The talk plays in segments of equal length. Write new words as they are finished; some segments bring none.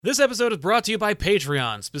This episode is brought to you by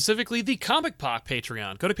Patreon, specifically the Comic Pop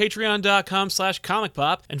Patreon. Go to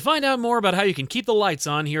patreon.com/comicpop and find out more about how you can keep the lights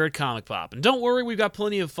on here at Comic Pop. And don't worry, we've got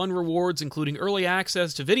plenty of fun rewards, including early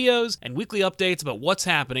access to videos and weekly updates about what's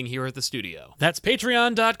happening here at the studio. That's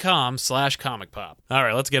patreon.com/comicpop. All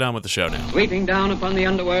right, let's get on with the show now. Sweeping down upon the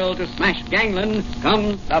underworld to smash gangland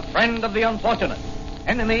comes the friend of the unfortunate,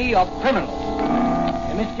 enemy of criminals.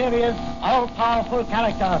 A mysterious, all-powerful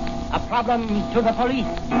character, a problem to the police,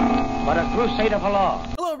 but a crusader for law.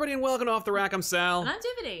 Hello, everybody, and welcome to Off the Rack. I'm Sal. And I'm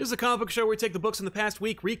Tiffany. This is a comic book show where we take the books in the past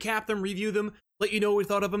week, recap them, review them, let you know what we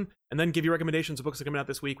thought of them, and then give you recommendations of books that are coming out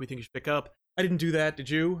this week we think you should pick up. I didn't do that, did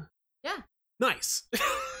you? Yeah. Nice.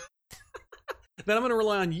 Then I'm going to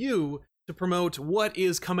rely on you to promote what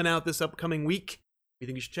is coming out this upcoming week you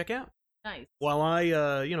think you should check out. Nice. While I,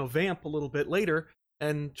 vamp a little bit later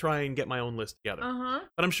and try and get my own list together.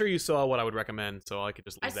 But I'm sure you saw what I would recommend, so I could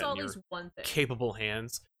just leave that in your capable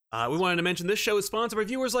hands. We wanted to mention this show is sponsored by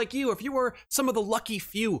viewers like you. If you are some of the lucky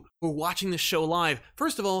few who are watching this show live,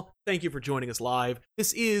 first of all, thank you for joining us live.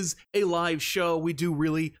 This is a live show. We do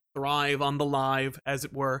really thrive on the live, as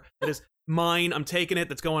it were. That is mine. I'm taking it.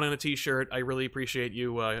 That's going on a t-shirt. I really appreciate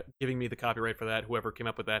you giving me the copyright for that, whoever came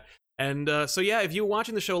up with that. And so yeah, if you're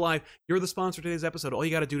watching the show live, you're the sponsor of today's episode. All you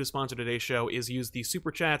got to do to sponsor today's show is use the super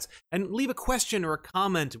chats and leave a question or a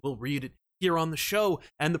comment. We'll read it here on the show,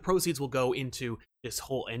 and the proceeds will go into this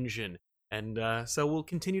whole engine. And so we'll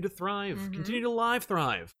continue to thrive, continue to live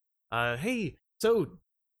thrive. Hey, so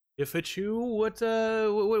if it's you, what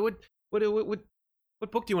book do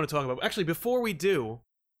you want to talk about? Actually, before we do,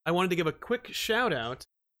 I wanted to give a quick shout out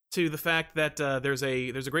to the fact that there's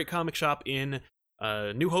a great comic shop in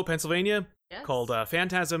New Hope, Pennsylvania, called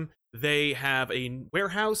Phantasm. They have a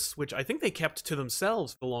warehouse, which I think they kept to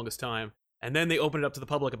themselves for the longest time, and then they opened it up to the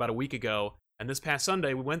public about a week ago. And this past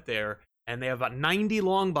Sunday, we went there, and they have about 90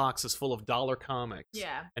 long boxes full of dollar comics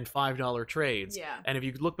and $5 trades. Yeah. And if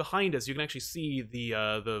you look behind us, you can actually see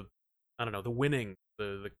the winning,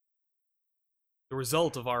 the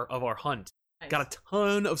result of our hunt. Nice. Got a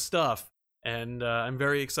ton of stuff. And I'm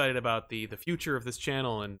very excited about the future of this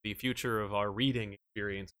channel and the future of our reading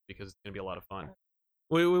experience, because it's going to be a lot of fun.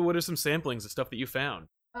 What are some samplings of stuff that you found?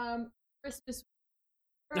 Christmas.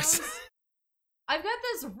 I've got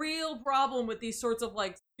this real problem with these sorts of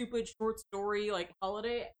like stupid short story like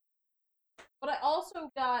holiday. But I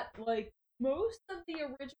also got like most of the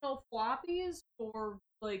original floppies for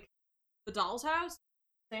like the Doll's House,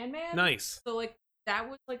 Sandman. Nice. So like that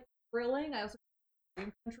was like thrilling. I also got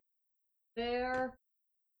Dream Country there.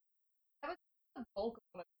 That was the bulk of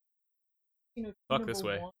what I Fuck this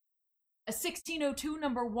way. A 1602 #1.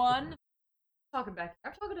 I'm talking back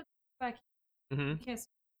here. You can't see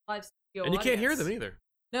live studio and you can't hear audience. them either.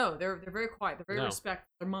 No, they're very quiet. They're very respectful.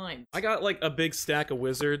 They're minds. I got like a big stack of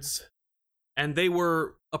Wizards, and they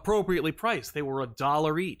were appropriately priced. They were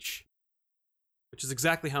 $1 each, which is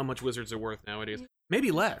exactly how much Wizards are worth nowadays.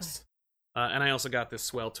 Maybe less. And I also got this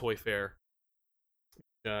swell Toy Fair.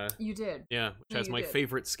 You did. Yeah, which has my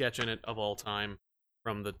favorite sketch in it of all time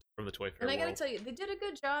from the Toy Fair. And I gotta world. tell you, they did a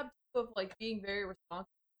good job of like being very responsible.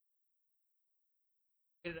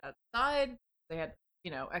 They did it outside. They had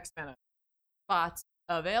X amount of spots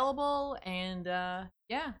available, and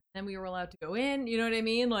then we were allowed to go in. You know what I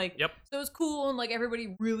mean? Like, yep. So it was cool, and like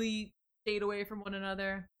everybody really stayed away from one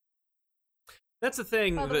another. That's the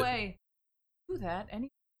thing. By the way, do that any.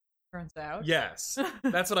 Turns out. Yes,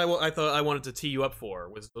 that's what I thought I wanted to tee you up for.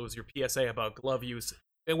 Was your PSA about glove use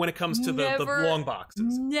when it comes to the long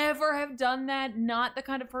boxes? Never have done that. Not the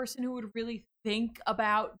kind of person who would really think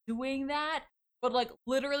about doing that. But like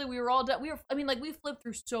literally, we were all done. We flipped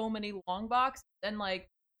through so many long boxes and like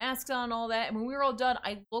masks on all that. And when we were all done,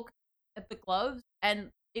 I looked at the gloves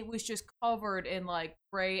and it was just covered in like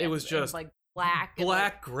gray. It was just like black,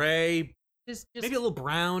 gray, just maybe a little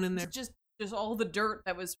brown in there. Just all the dirt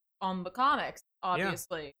that was on the comics,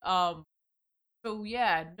 obviously. Yeah. So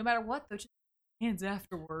yeah, no matter what, though, just hands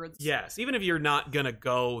afterwards. Yes, even if you're not gonna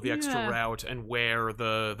go the extra route and wear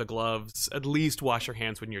the gloves, at least wash your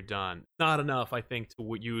hands when you're done. Not enough, I think,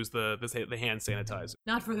 to use the hand sanitizer.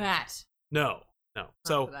 Not for that. No. Not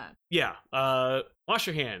So for that. yeah, wash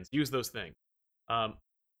your hands. Use those things. All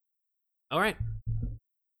right.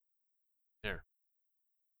 There.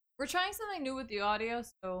 We're trying something new with the audio,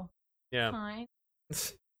 so yeah. Fine.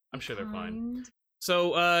 I'm sure they're fine. So,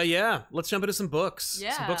 let's jump into some books.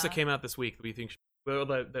 Yeah. Some books that came out this week that we think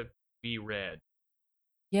that we read.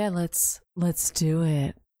 Yeah, let's do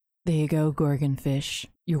it. There you go, Gorgonfish.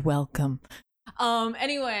 You're welcome.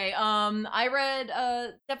 Anyway, I read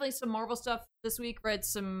definitely some Marvel stuff this week. Read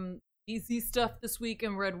some DC stuff this week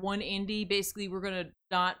and read one indie. Basically, we're gonna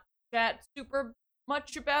not chat super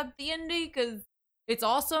much about the indie because it's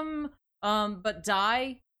awesome. But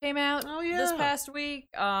Die came out this past week.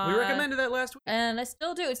 We recommended that last week. And I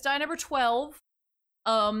still do. It's Die number 12.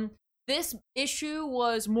 This issue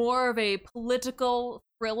was more of a political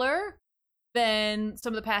thriller than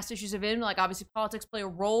some of the past issues have been. Like, obviously, politics play a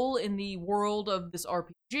role in the world of this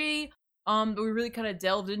RPG. But we really kind of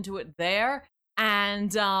delved into it there.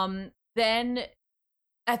 And then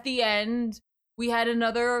at the end, we had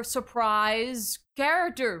another surprise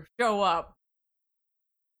character show up.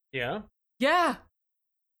 Yeah? Yeah.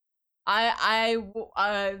 What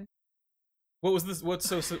was this? What's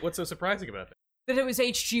so surprising about that? That it was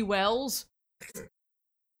H.G. Wells.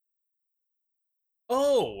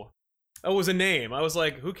 Oh, it was a name. I was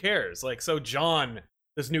like, who cares? Like, so John,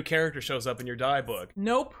 this new character shows up in your Die book.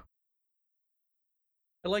 Nope.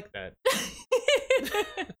 I like that.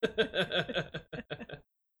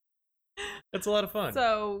 That's a lot of fun.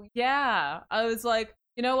 So, yeah, I was like,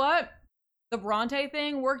 you know what? The Bronte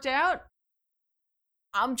thing worked out.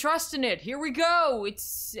 I'm trusting it. Here we go.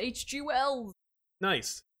 It's H.G. Wells.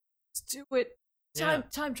 Nice. Let's do it.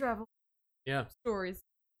 Time travel. Yeah. Stories.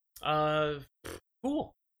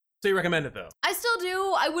 Cool. So you recommend it, though? I still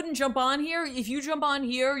do. I wouldn't jump on here. If you jump on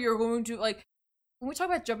here, you're going to, like, when we talk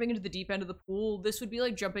about jumping into the deep end of the pool, this would be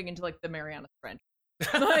like jumping into, like, the Mariana Trench.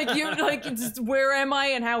 Like, you, like, it's just, where am I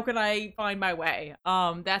and how can I find my way?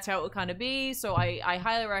 That's how it would kind of be. So I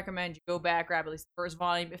highly recommend you go back, grab at least the first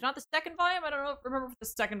volume. If not the second volume, I don't remember if the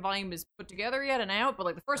second volume is put together yet and out, but,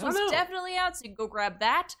 like, the first one's definitely out, so you can go grab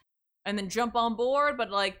that and then jump on board.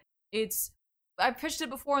 But, like, I pitched it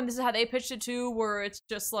before, and this is how they pitched it too, where it's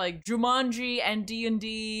just like Jumanji and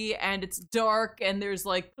D&D, and it's dark, and there's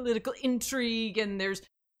like political intrigue, and there's,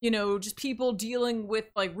 you know, just people dealing with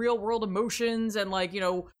like real world emotions, and like, you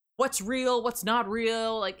know, what's real, what's not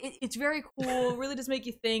real. Like, it's very cool. It really does make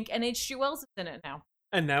you think. And H.G. Wells is in it now.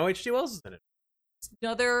 And now H.G. Wells is in it. It's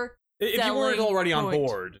another. If you weren't already on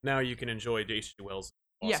board, now you can enjoy H.G. Wells'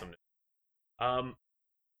 awesomeness. Yeah.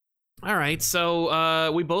 All right,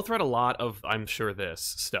 so we both read a lot of, I'm sure,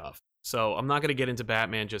 this stuff. So I'm not going to get into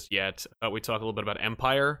Batman just yet. We talk a little bit about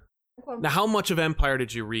Empire. Okay. Now, how much of Empire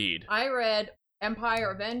did you read? I read Empire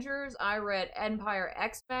Avengers. I read Empire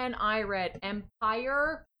X-Men. I read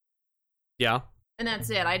Empire. Yeah. And that's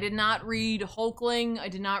it. I did not read Hulkling. I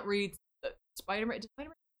did not read Spider-Man. Did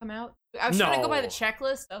Spider-Man come out? I was trying to go by the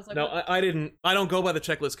checklist. I was like, no, I didn't. I don't go by the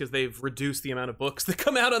checklist because they've reduced the amount of books that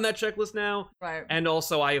come out on that checklist now. Right. And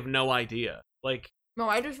also, I have no idea. Like, no,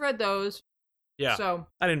 I just read those. Yeah. So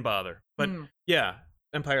I didn't bother. But yeah,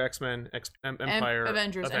 Empire, X-Men, Empire,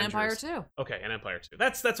 Avengers, and Empire 2. Okay, and Empire 2.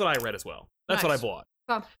 That's what I read as well. That's what I bought.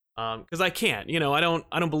 Oh. Because I can't. You know, I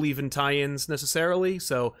don't believe in tie-ins necessarily.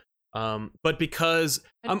 So, but because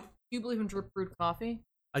do you believe in drip brewed coffee?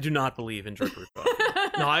 I do not believe in drip brewed coffee.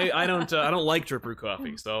 No, I don't like drip brew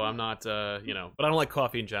coffee, so I'm not, you know, but I don't like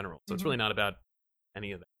coffee in general, so it's really not about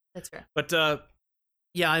any of that. That's fair. But,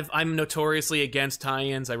 yeah, I'm notoriously against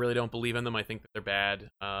tie-ins. I really don't believe in them. I think that they're bad,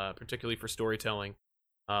 particularly for storytelling.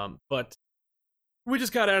 But we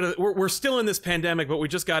just got out of, we're still in this pandemic, but we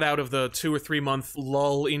just got out of the 2 or 3 month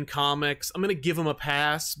lull in comics. I'm going to give them a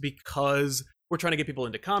pass because we're trying to get people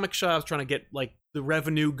into comic shops, trying to get, like, the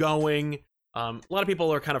revenue going. A lot of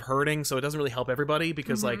people are kind of hurting, so it doesn't really help everybody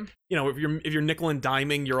because, like, you know, if you're nickel and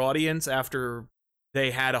diming your audience after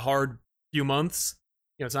they had a hard few months,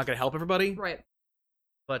 you know, it's not going to help everybody. Right.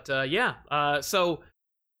 But yeah, so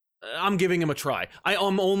I'm giving them a try. I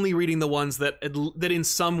am only reading the ones that in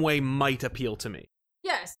some way might appeal to me.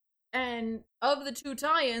 Yes, and of the 2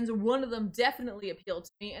 tie-ins, one of them definitely appealed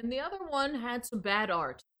to me, and the other one had some bad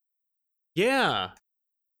art. Yeah.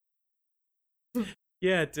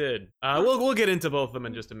 Yeah, it did. We'll get into both of them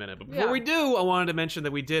in just a minute. But before we do, I wanted to mention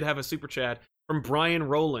that we did have a super chat from Brian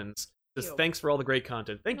Rowlands. Says, thanks for all the great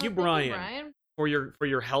content. Thank you, Brian, for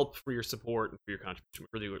your help, for your support, and for your contribution.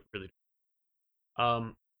 Really.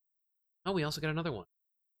 Oh, we also got another one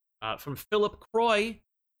from Philip Croy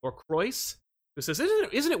or Croyce, who says,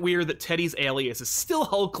 "Isn't it weird that Teddy's alias is still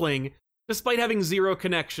Hulkling, despite having zero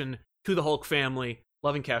connection to the Hulk family?"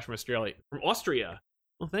 Loving Cash from Austria.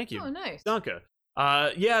 Well, thank you. Oh, nice. Danke.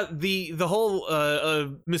 Yeah, the whole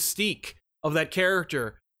mystique of that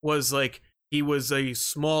character was like he was a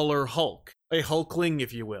smaller Hulk, a Hulkling,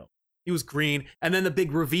 if you will. He was green, and then the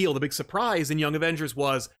big reveal, the big surprise in Young Avengers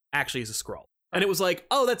was actually he's a Skrull, and it was like,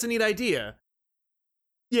 oh, that's a neat idea.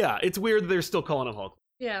 Yeah, it's weird that they're still calling him Hulk.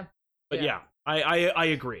 Yeah, but yeah, I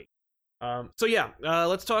agree. So yeah,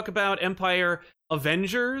 let's talk about Empire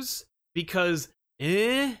Avengers because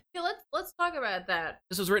Yeah, let's talk about that.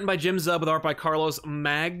 This was written by Jim Zub with art by Carlos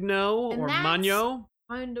Magno and or Magno.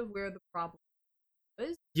 Kind of where the problem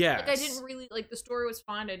was. Yeah. Like I didn't really like the story was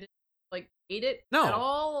fine. I didn't like hate it at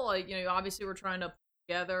all. Like, obviously we're trying to put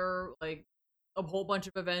together like a whole bunch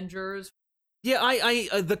of Avengers. Yeah,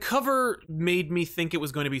 I the cover made me think it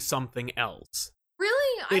was going to be something else.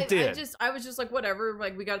 Really? It did. I was just like, whatever,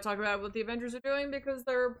 like we got to talk about what the Avengers are doing because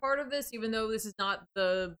they're part of this, even though this is not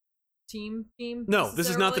the team. No, this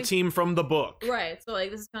is not the team from the book. Right. So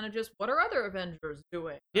like this is kind of just what are other Avengers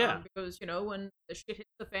doing? Yeah. Because when the shit hits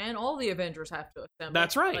the fan, all the Avengers have to assemble.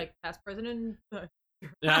 That's right. Like past, present, and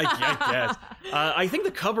I guess. I think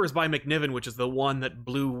the cover is by McNiven, which is the one that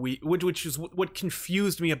which is what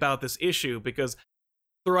confused me about this issue, because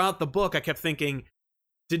throughout the book I kept thinking,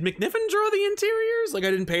 did McNiven draw the interiors? Like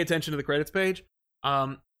I didn't pay attention to the credits page.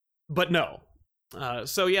 But no.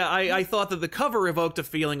 So yeah, I thought that the cover evoked a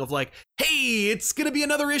feeling of like, hey, it's gonna be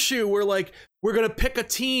another issue where like we're gonna pick a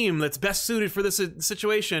team that's best suited for this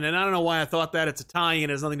situation. And I don't know why I thought that. It's a tie-in, it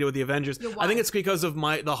has nothing to do with the Avengers. I think it's because of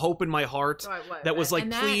the hope in my heart that was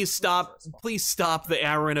like, please stop the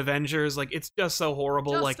Aaron Avengers. Like it's just so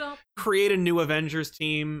horrible. Create a new Avengers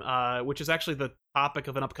team, which is actually the topic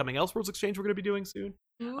of an upcoming Elseworlds exchange we're gonna be doing soon.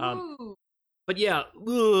 But yeah,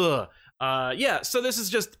 yeah. So this is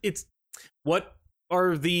just what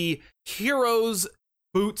are the heroes'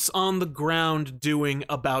 boots on the ground doing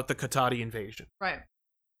about the Katati invasion? Right.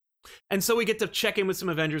 And so we get to check in with some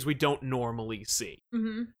Avengers we don't normally see.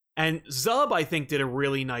 Mm-hmm. And Zub, I think, did a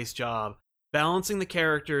really nice job balancing the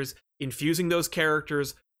characters, infusing those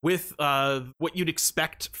characters with what you'd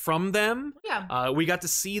expect from them. Yeah. We got to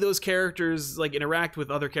see those characters like interact with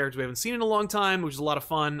other characters we haven't seen in a long time, which is a lot of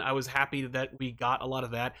fun. I was happy that we got a lot of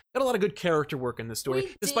that. Got a lot of good character work in this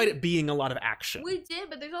story, despite it being a lot of action. We did,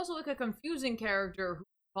 but there's also like a confusing character who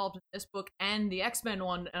involved in this book and the X-Men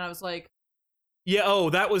one, and I was like, yeah,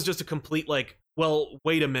 that was just a complete like, well,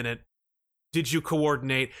 wait a minute. Did you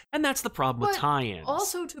coordinate? And that's the problem with tie-ins.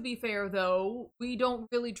 Also, to be fair, though, we don't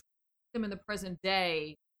really treat them in the present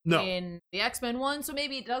day. No. In the X-Men one, so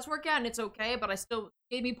maybe it does work out and it's okay, but I still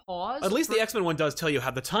gave me pause. At least the X-Men one does tell you how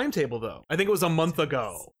the timetable, though. I think it was a month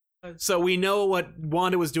ago. So we know what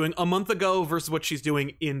Wanda was doing a month ago versus what she's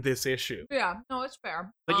doing in this issue. Yeah, no, it's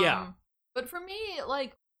fair. But yeah. But for me,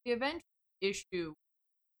 like, the Avengers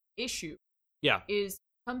issue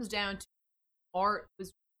comes down to art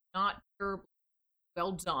was not terribly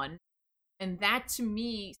well done. And that, to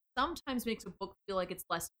me, sometimes makes a book feel like it's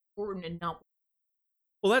less important and not.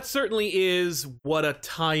 Well, that certainly is what a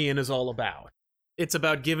tie-in is all about. It's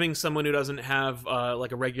about giving someone who doesn't have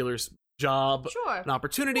like a regular job an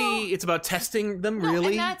opportunity. Well, it's about testing them,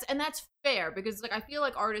 really. And that's fair, because like I feel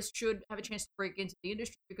like artists should have a chance to break into the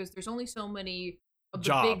industry because there's only so many of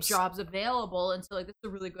the big jobs available, and so like this is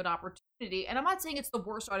a really good opportunity. And I'm not saying it's the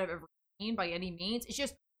worst art I've ever seen by any means. It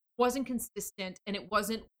just wasn't consistent, and it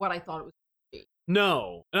wasn't what I thought it was.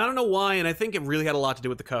 No, and I don't know why, and I think it really had a lot to do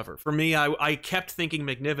with the cover. For me, I kept thinking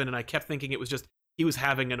McNiven, and I kept thinking it was just he was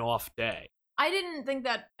having an off day. I didn't think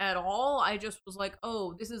that at all. I just was like,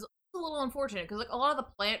 oh, this is a little unfortunate, because like a lot of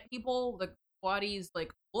the plant people, the Quaddies,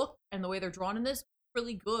 like look and the way they're drawn in this,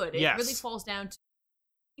 really good. It really falls down to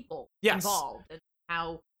people involved and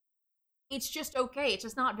how it's just okay. It's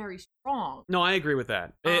just not very strong. No, I agree with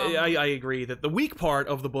that. I agree that the weak part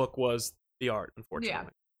of the book was the art, unfortunately. Yeah.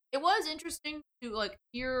 It was interesting to like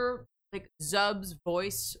hear like Zub's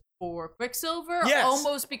voice for Quicksilver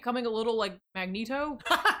almost becoming a little like Magneto.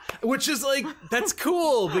 Which is like, that's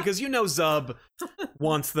cool, because Zub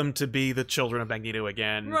wants them to be the children of Magneto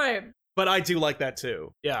again. Right. But I do like that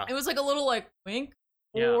too. Yeah. It was like a little like wink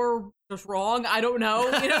or just wrong. I don't know.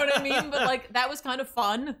 You know what I mean? But like that was kind of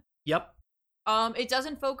fun. Yep. It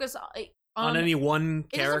doesn't focus on any one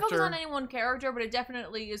character. It doesn't focus on any one character, but it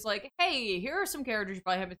definitely is like, hey, here are some characters you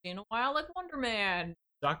probably haven't seen in a while, like Wonder Man.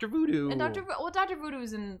 Dr. Voodoo. And Dr. Voodoo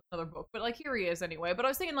is in another book, but like here he is anyway. But I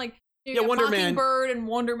was thinking like, you got Wonder Mockingbird and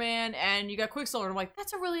Wonder Man, and you got Quicksilver, and I'm like,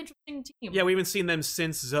 that's a really interesting team. Yeah, we haven't seen them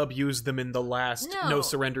since Zub used them in the last No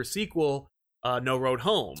Surrender sequel, No Road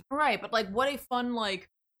Home. Right, but like what a fun like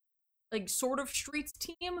sort of streets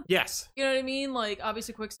team. Yes. You know what I mean? Like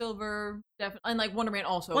obviously Quicksilver, definitely, and like Wonder Man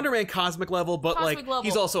also. Wonder Man cosmic level, but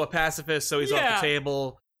he's also a pacifist, so he's off the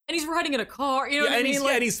table. And he's riding in a car, you know what I mean?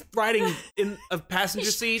 And he's riding in a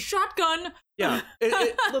passenger seat. Shotgun. Yeah,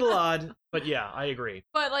 a little odd, but yeah, I agree.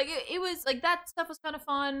 But like it was like that stuff was kind of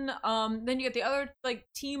fun. Then you get the other like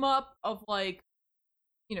team up of like,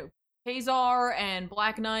 Kazar and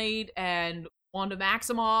Black Knight and Wanda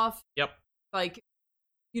Maximoff. Yep. Like,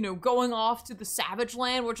 going off to the Savage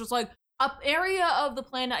Land, which was like, an area of the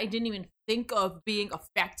planet I didn't even think of being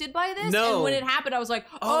affected by this. No. And when it happened, I was like,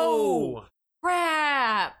 oh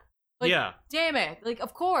crap. Like, yeah. Damn it. Like,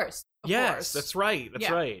 of course. Yes, that's right. That's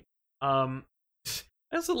right. I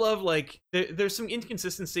also love, like, there's some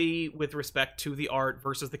inconsistency with respect to the art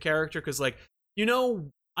versus the character, because, like,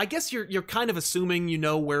 I guess you're kind of assuming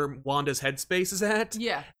where Wanda's headspace is at.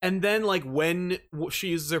 Yeah. And then, like, when she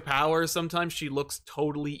uses her powers, sometimes she looks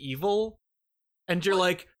totally evil. And you're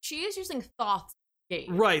like... She is using thoughts.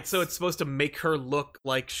 Right, so it's supposed to make her look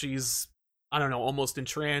like she's, I don't know, almost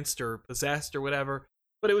entranced or possessed or whatever.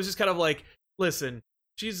 But it was just kind of like, listen,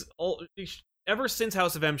 ever since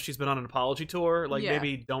House of M, she's been on an apology tour. Like,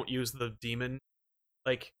 maybe don't use the demon.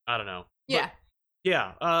 Like, I don't know. Yeah. But,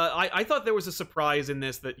 yeah, I thought there was a surprise in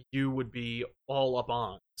this that you would be all up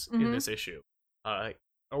on in this issue. Are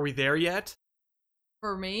we there yet?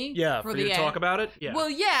 For me? Yeah, for you to talk about it? Yeah. Well,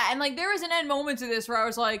 yeah, and like there is an end moment to this where I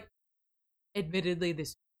was like, admittedly,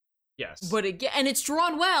 this. Yes. But again, and it's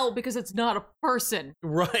drawn well because it's not a person.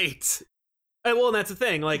 Right. And that's the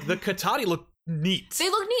thing. Like, the Katati look neat. They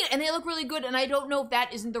look neat, and they look really good, and I don't know if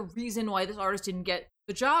that isn't the reason why this artist didn't get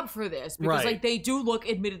the job for this, because like they do look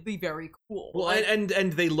admittedly very cool. Well, like, and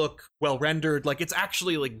they look well rendered. Like, it's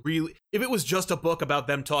actually like really, if it was just a book about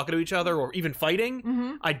them talking to each other or even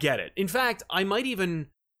fighting, I'd get it. In fact, I might even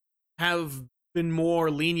have been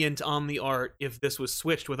more lenient on the art if this was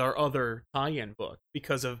switched with our other tie-in book,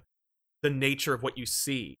 because of the nature of what you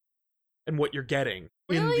see and what you're getting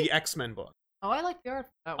in the X-Men book. Oh, I like the art.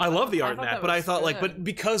 I love the art in that, but I thought but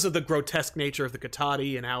because of the grotesque nature of the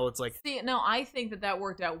Katati and how it's like... See, no, I think that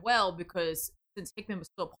worked out well because since Hickman was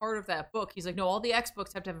still part of that book, he's like, no, all the X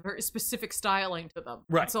books have to have a very specific styling to them.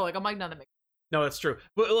 Right. And so like, I'm like, none of them. No, that's true.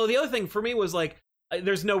 But the other thing for me was like,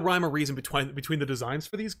 there's no rhyme or reason between the designs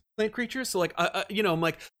for these plant creatures. So like, I'm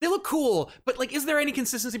like, they look cool, but like, is there any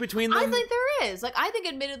consistency between them? I think there is. Like, I think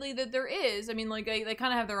admittedly that there is. I mean, like, they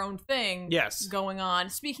kind of have their own thing going on.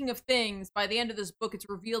 Speaking of things, by the end of this book, it's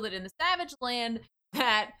revealed that in the Savage Land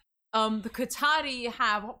that the Katati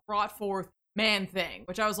have brought forth Man-Thing,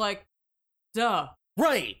 which I was like, duh.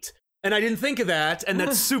 Right. And I didn't think of that, and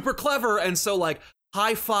that's super clever, and so like,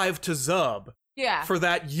 high five to Zub. Yeah. For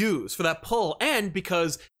that pull. And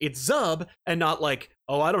because it's Zub and not like,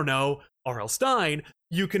 oh, I don't know, R.L. Stine,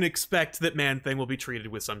 you can expect that Man-Thing will be treated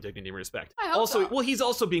with some dignity and respect. I hope so. Well, he's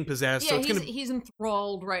also being possessed, so he's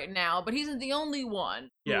enthralled right now, but he isn't the only one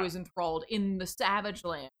who is enthralled in the Savage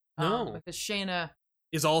Land. No. Because Shayna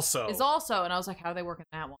is also, and I was like, how are they working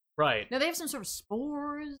that one? Right. Now they have some sort of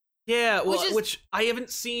spores. Yeah, well, which I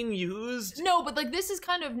haven't seen used. No, but like this is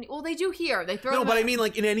kind of, well, they do here. They throw. No, but I mean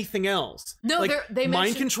like in anything else. No, like, they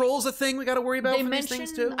mind control's a thing we got to worry about for these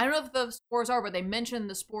things too. I don't know if the spores are, but they mention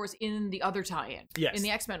the spores in the other tie-in. Yes, in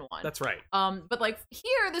the X-Men one. That's right. But like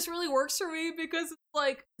here, this really works for me because it's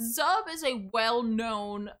like Zub is a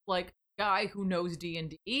well-known like guy who knows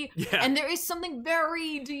D&D, and there is something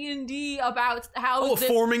very D&D about how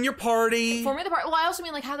forming your party. Forming the party. Well, I also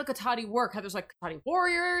mean like how the Katati work. How there's like Katati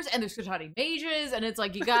warriors and there's Katati mages, and it's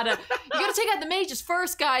like you gotta take out the mages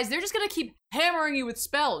first, guys. They're just gonna keep hammering you with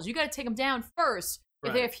spells. You gotta take them down first. Right.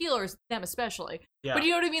 If they have healers, them especially. Yeah. But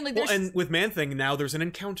you know what I mean? Like, and with Man-Thing now, there's an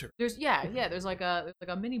encounter. There's like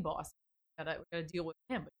a mini boss. We gotta deal with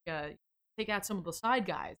him, but you gotta take out some of the side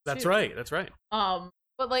guys. That's too. right. That's right.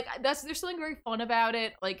 But like there's something very fun about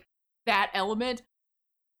it, like that element.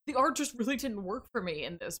 The art just really didn't work for me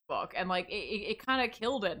in this book, and like it kind of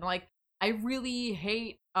killed it. And like I really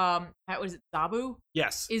hate how was it Zabu?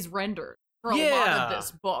 Yes, is rendered for a lot of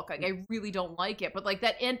this book. Like I really don't like it. But like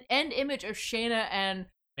that end image of Shayna and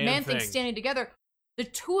Man-Thing standing together, the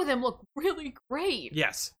two of them look really great.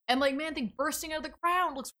 Yes, and like Man-Thing bursting out of the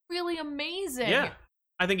ground looks really amazing. Yeah,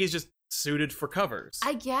 I think he's just suited for covers,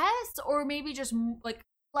 I guess, or maybe just like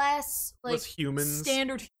less humans,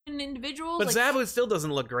 standard human individuals. But like, Zabu still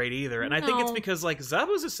doesn't look great either, and I think it's because like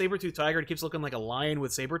Zabu's a saber-toothed tiger and keeps looking like a lion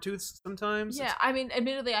with saber tooths sometimes. Yeah, I mean,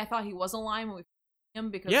 admittedly, I thought he was a lion when we found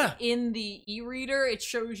him because like, in the e-reader it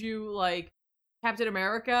shows you like Captain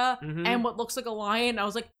America and what looks like a lion. I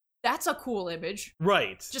was like, that's a cool image,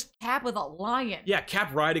 right? Just Cap with a lion. Yeah,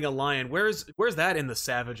 Cap riding a lion. Where's that in the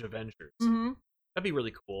Savage Avengers? That'd be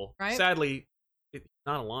really cool. Right? Sadly, he's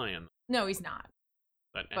not a lion. No, he's not.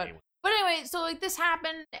 But anyway. But anyway, so like this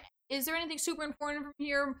happened. Is there anything super important from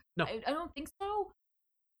here? No. I don't think so.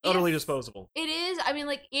 Utterly disposable. It is. I mean,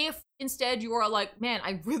 like, if instead you are like, man,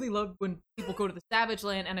 I really love when people go to the Savage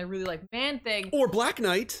Land and I really like Man-Thing. Or Black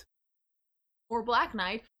Knight. Or Black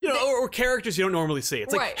Knight. You know, or characters you don't normally see.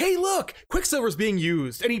 It's like, hey, look, Quicksilver's being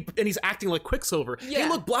used, and he's acting like Quicksilver. Yeah. Hey,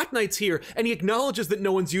 look, Black Knight's here, and he acknowledges that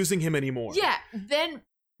no one's using him anymore. Yeah, then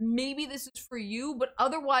maybe this is for you, but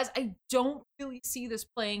otherwise I don't really see this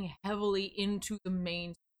playing heavily into the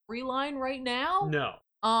main storyline right now.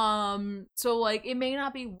 No. So like it may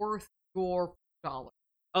not be worth your $1.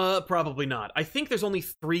 Probably not. I think there's only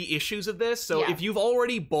 3 issues of this, so if you've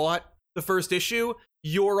already bought the first issue,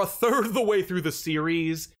 you're a third of the way through the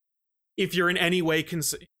series. If you're in any way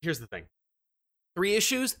here's the thing. 3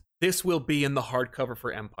 issues, this will be in the hardcover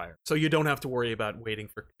for Empire. So you don't have to worry about waiting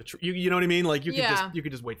for you know what I mean? Like you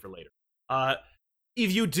could just wait for later.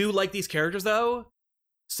 If you do like these characters though,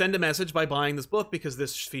 send a message by buying this book because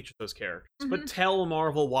this features those characters. But tell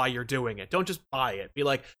Marvel why you're doing it. Don't just buy it. Be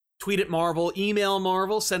like, tweet at Marvel, email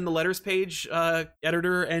Marvel, send the letters page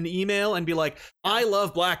editor an email and be like, I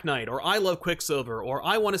love Black Knight, or I love Quicksilver, or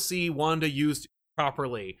I want to see Wanda used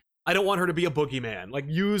properly. I don't want her to be a boogeyman. Like,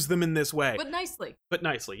 use them in this way. But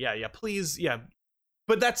nicely, yeah, please, yeah.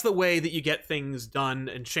 But that's the way that you get things done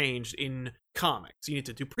and changed in comics. You need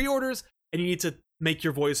to do pre-orders, and you need to make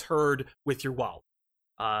your voice heard with your wallet.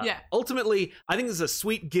 Ultimately, I think this is a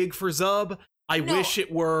sweet gig for Zub. I wish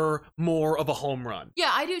it were more of a home run.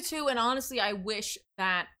 Yeah, I do too. And honestly, I wish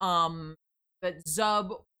that that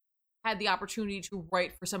Zub had the opportunity to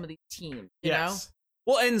write for some of these teams. You know?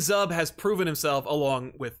 Well, and Zub has proven himself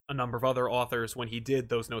along with a number of other authors when he did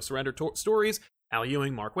those No Surrender stories. Al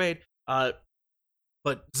Ewing, Mark Waid.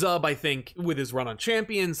 But Zub, I think, with his run on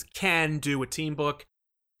Champions, can do a team book.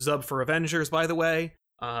 Zub for Avengers, by the way.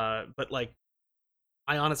 But like,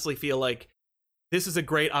 I honestly feel like this is a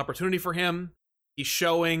great opportunity for him. He's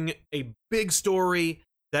showing a big story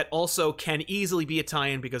that also can easily be a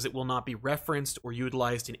tie-in because it will not be referenced or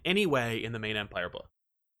utilized in any way in the main Empire book.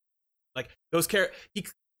 Like those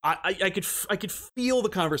I could feel the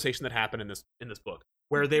conversation that happened in this book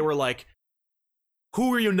where they were like,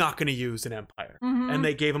 who are you not going to use in Empire? And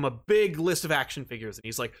they gave him a big list of action figures, and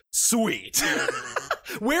he's like, sweet.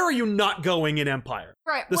 Where are you not going in Empire?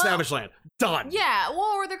 Right. The Savage Land. Done. Yeah.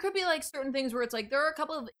 Well, or there could be like certain things where it's like there are a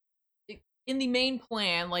couple of in the main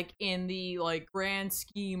plan, like in the like grand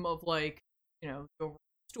scheme of like, you know, the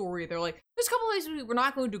story, they're like, there's a couple of places we're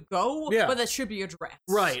not going to go, but that should be addressed.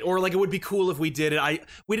 Right. Or like it would be cool if we did it.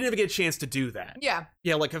 We didn't ever get a chance to do that. Yeah.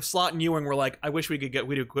 Yeah, like if Slott and Ewing were like, I wish we could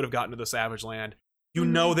have gotten to the Savage Land. You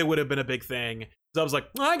know they would have been a big thing. So I was like,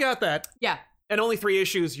 I got that. Yeah. And only 3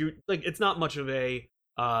 issues, it's not much of a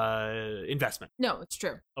investment. No, it's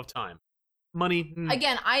true. Of time. Money.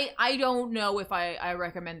 Again, I don't know if I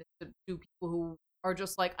recommend it to people who are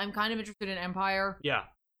just like, I'm kind of interested in Empire. Yeah.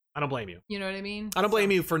 I don't blame you. You know what I mean? I don't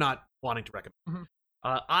blame you for not wanting to recommend.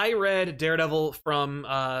 I read Daredevil from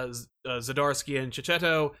Zdarsky and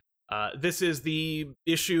Checchetto. This is the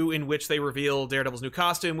issue in which they reveal Daredevil's new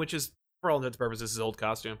costume, which is, for all intents and purposes, his old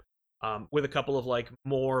costume, with a couple of like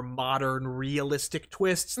more modern, realistic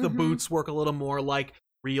twists. The boots work a little more like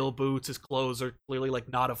real boots. His clothes are clearly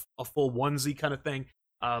like not a full onesie kind of thing.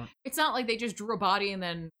 It's not like they just drew a body and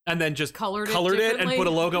then just colored it and put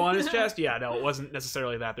a logo on his chest. Yeah, no, it wasn't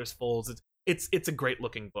necessarily that. There's folds. It's a great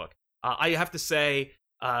looking book. I have to say,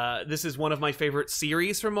 this is one of my favorite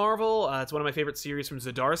series from Marvel. It's one of my favorite series from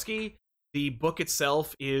Zdarsky. The book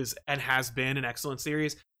itself is and has been an excellent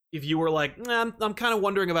series. If you were like, I'm kind of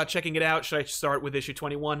wondering about checking it out, should I start with issue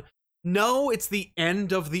 21? No, it's the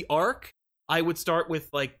end of the arc. I would start with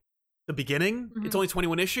like the beginning. It's only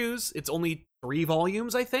 21 issues. It's only 3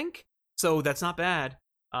 volumes, I think. So that's not bad.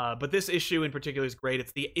 But this issue in particular is great.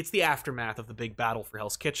 It's the aftermath of the big battle for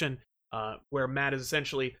Hell's Kitchen, where Matt is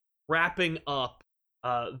essentially wrapping up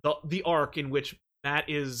the arc in which Matt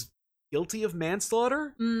is guilty of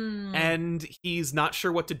manslaughter, and he's not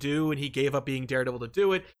sure what to do, and he gave up being Daredevil to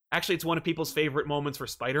do it. Actually, it's one of people's favorite moments for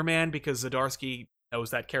Spider-Man because Zdarsky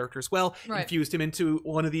knows that character as well. Right. Infused him into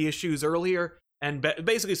one of the issues earlier, and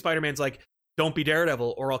basically Spider-Man's like, don't be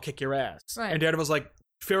Daredevil or I'll kick your ass. Right. And Daredevil's like,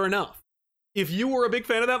 fair enough. If you were a big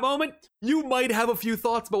fan of that moment, you might have a few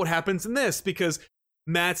thoughts about what happens in this, because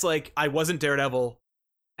Matt's like, I wasn't Daredevil,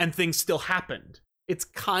 and things still happened. It's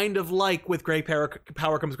kind of like with great power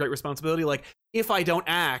comes great responsibility. Like, if I don't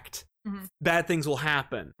act, bad things will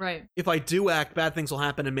happen. Right. If I do act, bad things will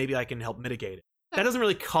happen, and maybe I can help mitigate it. That doesn't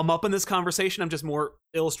really come up in this conversation. I'm just more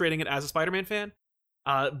illustrating it as a Spider-Man fan.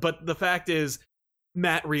 But the fact is,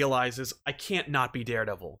 Matt realizes, I can't not be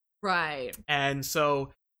Daredevil. Right. And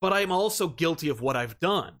so, but I'm also guilty of what I've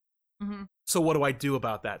done. So what do I do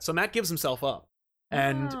about that? So Matt gives himself up.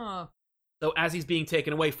 And so as he's being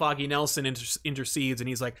taken away, Foggy Nelson intercedes, and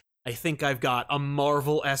he's like, I think I've got a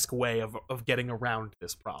Marvel-esque way of getting around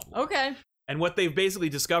this problem. Okay. And what they've basically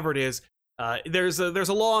discovered is there's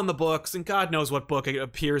a law in the books, and God knows what book it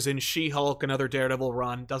appears in, She-Hulk, another Daredevil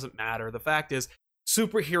run, doesn't matter. The fact is,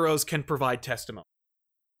 superheroes can provide testimony.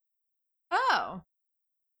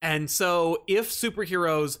 And so if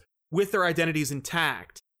superheroes with their identities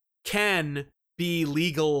intact can be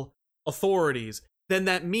legal authorities, then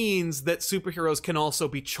that means that superheroes can also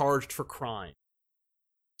be charged for crime.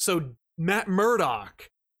 So Matt Murdock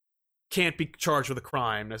can't be charged with a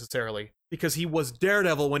crime necessarily because he was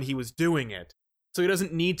Daredevil when he was doing it. So he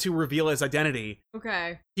doesn't need to reveal his identity.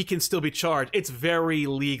 Okay. He can still be charged. It's very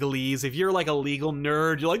legalese. If you're like a legal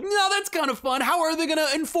nerd, you're like, no, that's kind of fun. How are they going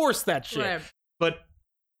to enforce that shit? Right. But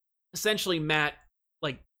essentially Matt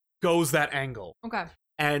like goes that angle. Okay.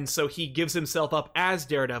 And so he gives himself up as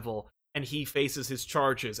Daredevil and he faces his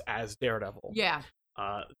charges as Daredevil. Yeah.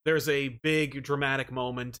 There's a big dramatic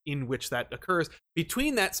moment in which that occurs.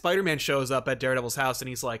 Between that, Spider-Man shows up at Daredevil's house and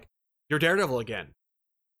he's like, you're Daredevil again.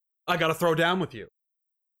 I gotta throw down with you.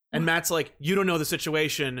 And Matt's like, you don't know the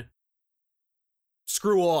situation.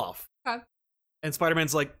 Screw off. Okay. And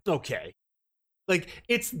Spider-Man's like, okay. Like,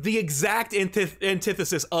 it's the exact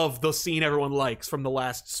antithesis of the scene everyone likes from the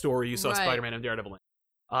last story you saw Spider-Man and Daredevil in.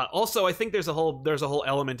 Also, I think there's a whole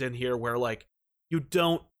element in here where, like,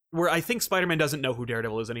 where I think Spider-Man doesn't know who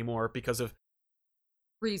Daredevil is anymore because of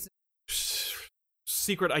reason,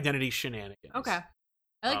 secret identity shenanigans. Okay.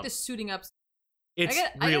 I like the suiting up. It's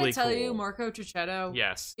I gotta tell cool. you, Marco Cicchetto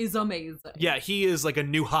is amazing. Yeah, he is like a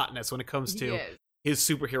new hotness when it comes to his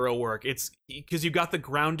superhero work. It's because you got the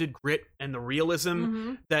grounded grit and the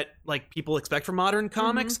realism that like people expect from modern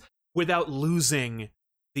comics without losing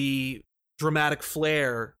the dramatic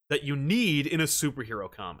flair that you need in a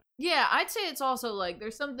superhero comic. Yeah, I'd say it's also like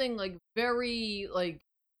there's something like very like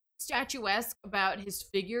statuesque about his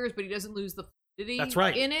figures, but he doesn't lose the fluidity. That's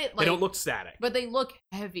right. In it, like, they don't look static, but they look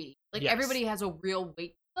heavy. Like everybody has a real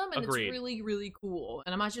weight to them, and it's really, really cool.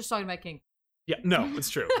 And I'm not just talking about King. Yeah, no, it's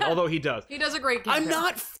true. Although he does, he does a great Kingpin. I'm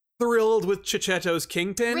not thrilled with Cicchetto's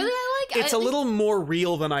Kingpin. Really, I like it. It's a little more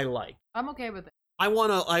real than I like. I'm okay with it. I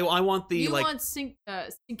want the you like. Want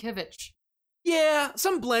Sienkiewicz. Yeah,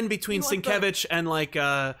 some blend between Sienkiewicz and like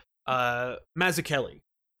Mazzucchelli.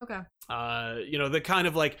 Okay. You know, the kind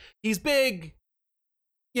of like he's big,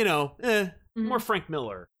 you know, more Frank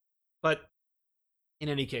Miller. But in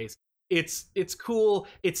any case, it's cool.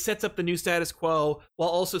 It sets up the new status quo while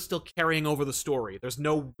also still carrying over the story. There's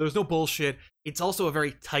no bullshit. It's also a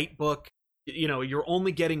very tight book. You know, you're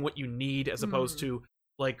only getting what you need as opposed to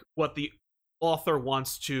like what the author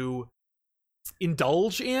wants to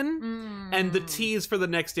indulge in. And the tease for the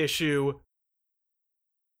next issue,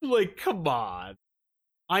 like, come on.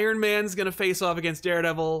 Iron Man's gonna face off against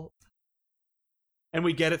Daredevil, and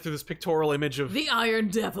we get it through this pictorial image of the Iron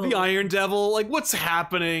Devil. The Iron Devil, like, what's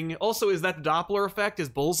happening? Also, is that the Doppler effect? Is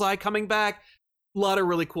Bullseye coming back? A lot of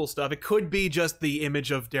really cool stuff. It could be just the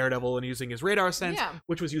image of Daredevil and using his radar sense,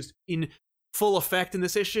 which was used in full effect in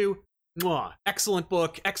this issue. Mwah. Excellent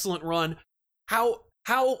book, excellent run. How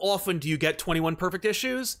often do you get 21 perfect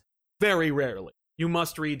issues? Very rarely. You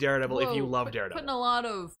must read Daredevil if you love Daredevil. Putting a lot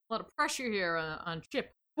of pressure here on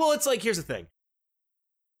Chip. Well, it's like, here's the thing.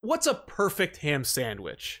 What's a perfect ham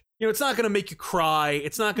sandwich? You know, it's not going to make you cry.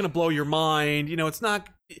 It's not going to blow your mind. You know, it's not.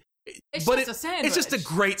 It's just a sandwich. It's just a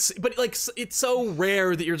great. But like, it's so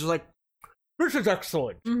rare that you're just like, this is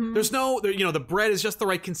excellent. There's no, you know, the bread is just the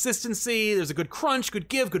right consistency. There's a good crunch, good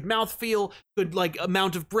give, good mouthfeel, good like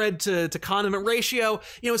amount of bread to condiment ratio.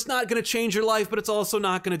 You know, it's not going to change your life, but it's also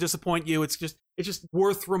not going to disappoint you. It's just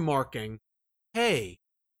worth remarking. Hey,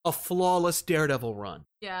 a flawless Daredevil run.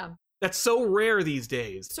 Yeah. That's so rare these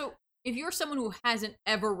days. So if you're someone who hasn't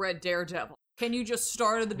ever read Daredevil, can you just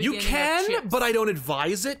start at the beginning? You can, but I don't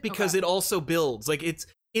advise it because it also builds. Like it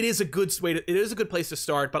is a good way it is a good place to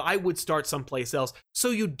start, but I would start someplace else so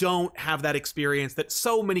you don't have that experience that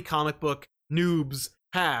so many comic book noobs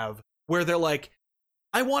have where they're like,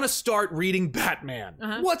 I want to start reading Batman.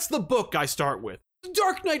 What's the book I start with?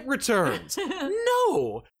 Dark Knight Returns.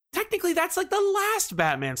 No. Technically, that's like the last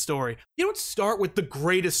Batman story. You don't start with the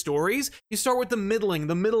greatest stories. You start with the middle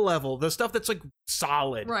level, the stuff that's like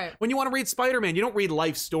solid. Right. When you want to read Spider-Man, you don't read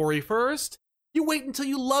Life Story first. You wait until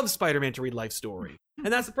you love Spider-Man to read Life Story.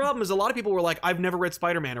 And that's the problem, is a lot of people were like, I've never read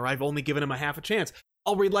Spider-Man, or I've only given him a half a chance.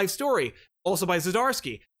 I'll read Life Story, also by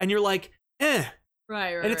Zdarsky. And you're like,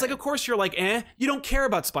 Right. And it's like, of course you're like, you don't care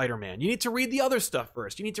about Spider-Man. You need to read the other stuff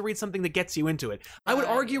first. You need to read something that gets you into it. I would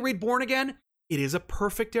argue read Born Again. It is a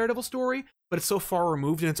perfect Daredevil story, but it's so far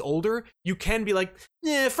removed and it's older. You can be like,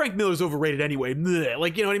 Frank Miller's overrated anyway. Bleh.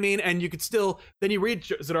 Like, you know what I mean? And you could still, then you read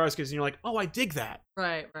Zdarsky and you're like, oh, I dig that.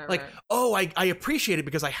 Right. Like, oh, I appreciate it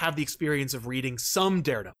because I have the experience of reading some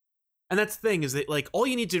Daredevil. And that's the thing, is that like, all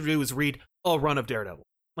you need to do is read a run of Daredevil,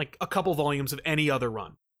 like a couple volumes of any other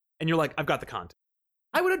run. And you're like, I've got the content.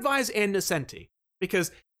 I would advise Ann Nocenti,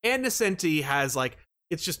 because Ann Nocenti has like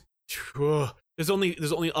it's just there's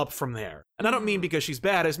only up from there. And I don't mean because she's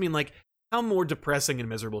bad. I just mean like how more depressing and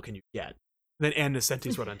miserable can you get than Ann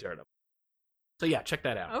Nocenti's run on Daredevil? So yeah, check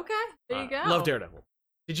that out. Okay, there you go. Love Daredevil.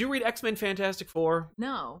 Did you read X-Men Fantastic Four?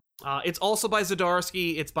 No. It's also by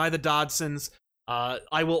Zdarsky. It's by the Dodsons.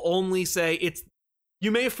 I will only say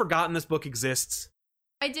you may have forgotten this book exists.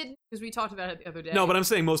 I did, because we talked about it the other day. No, but I'm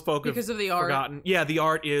saying most folk because of the art. Forgotten. Yeah, the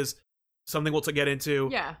art is something we'll get into.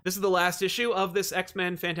 Yeah. This is the last issue of this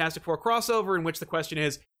X-Men Fantastic Four crossover, in which the question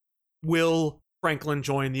is, will Franklin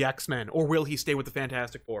join the X-Men, or will he stay with the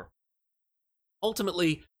Fantastic Four?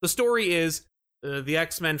 Ultimately, the story is the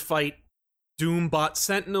X-Men fight Doombot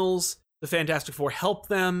Sentinels. The Fantastic Four help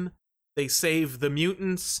them. They save the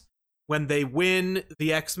mutants. When they win,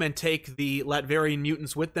 the X-Men take the Latverian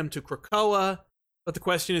mutants with them to Krakoa. But the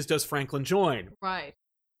question is, does Franklin join? Right.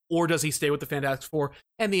 Or does he stay with the Fantastic Four?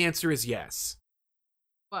 And the answer is yes.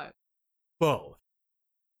 What? Both.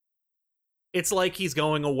 It's like he's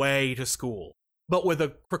going away to school, but with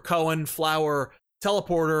a Krakoan flower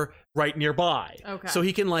teleporter right nearby. Okay. So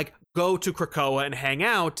he can like go to Krakoa and hang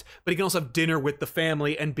out, but he can also have dinner with the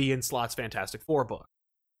family and be in Slott's Fantastic Four book.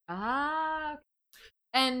 Ah.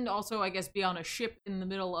 And also, I guess, be on a ship in the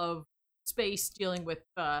middle of space dealing with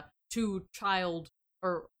two child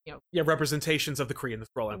or, you know. Yeah, representations of the Kree and the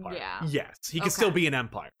Skrull Empire. Yeah. Yes, he can still be an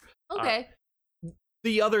empire. Okay.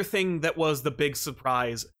 The other thing that was the big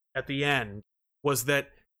surprise at the end was that,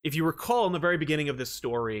 if you recall, in the very beginning of this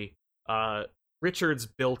story, Richards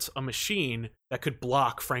built a machine that could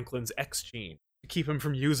block Franklin's X gene to keep him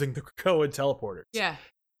from using the Krakoan teleporters. Yeah.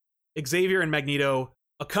 Xavier and Magneto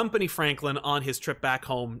accompany Franklin on his trip back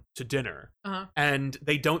home to dinner. And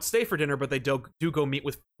they don't stay for dinner, but they do go meet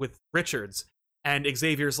with Richards. And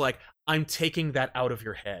Xavier's like, I'm taking that out of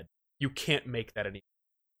your head. You can't make that anymore.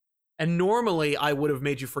 And normally I would have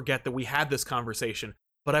made you forget that we had this conversation,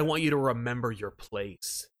 but I want you to remember your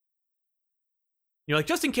place. You're like,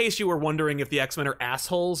 just in case you were wondering if the X-Men are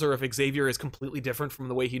assholes or if Xavier is completely different from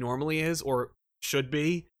the way he normally is or should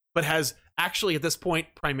be, but has actually at this point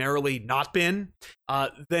primarily not been,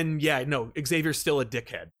 then yeah, no, Xavier's still a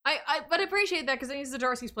dickhead. But I appreciate that, because then he's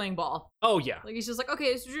Zdarsky's playing ball. Oh yeah. Like, he's just like, okay,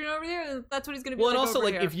 it's over here, and that's what he's gonna be. Well, like, and also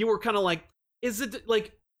like here. if you were kind of like, is it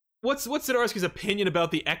like, what's Zdarsky's opinion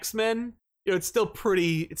about the X-Men? You know, it's still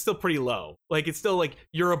pretty low. Like, it's still like,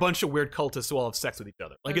 you're a bunch of weird cultists who all have sex with each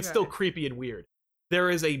other. Like, it's still creepy and weird. There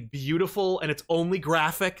is a beautiful, and it's only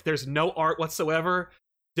graphic, there's no art whatsoever,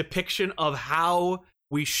 depiction of how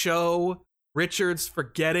we show Richards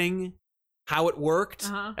forgetting how it worked,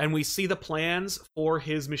 and we see the plans for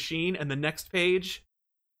his machine, and the next page,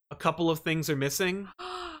 a couple of things are missing.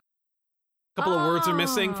 A couple of words are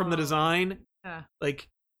missing from the design. Yeah. Like,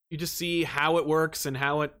 you just see how it works and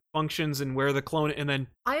how it functions and where the clone, and then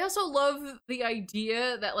I also love the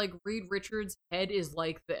idea that like Reed Richards' head is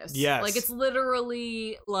like this. Yes. Like, it's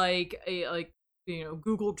literally like a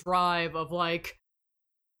Google Drive of like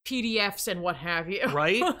PDFs and what have you.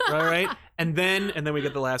 Right. And then we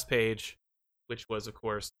get the last page, which was, of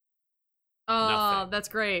course, nothing. That's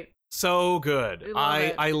great. So good.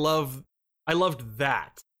 I loved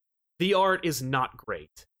that. The art is not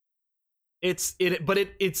great. But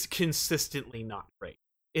it's consistently not great.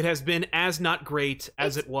 It has been as not great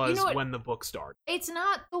as it was when the book started. It's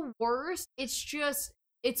not the worst. It's just,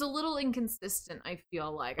 it's a little inconsistent, I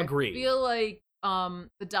feel like. Agreed. I feel like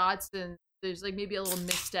the Dodsons, there's like maybe a little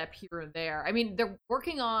misstep here and there. I mean, they're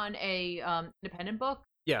working on a independent book.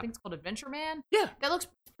 Yeah. I think it's called Adventure Man. Yeah. That looks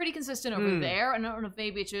pretty consistent over there. I don't know if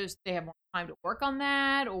maybe it's just they have more time to work on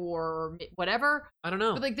that or whatever. I don't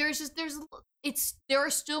know. But like, there are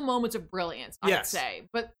still moments of brilliance, I would say.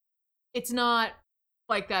 But it's not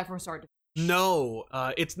like that from start to finish. No,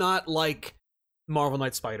 it's not like Marvel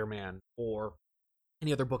Knights Spider-Man or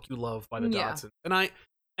any other book you love by the Dodsons.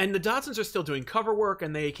 And the Dodsons are still doing cover work,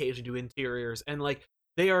 and they occasionally do interiors, and like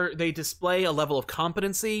they display a level of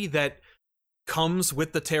competency that comes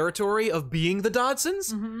with the territory of being the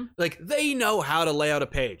Dodsons. Like, they know how to lay out a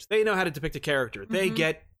page. They know how to depict a character. They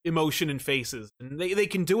get emotion and faces, and they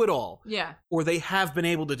can do it all. Yeah. Or they have been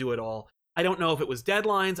able to do it all. I don't know if it was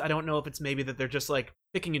deadlines. I don't know if it's maybe that they're just like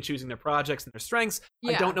picking and choosing their projects and their strengths.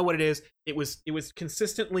 Yeah. I don't know what it is. It was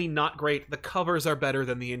consistently not great. The covers are better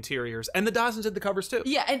than the interiors, and the Dodsons did the covers too.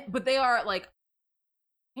 Yeah, but they are like,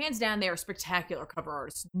 hands down, they are spectacular cover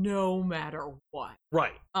artists, no matter what.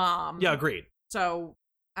 Right. Yeah, agreed. So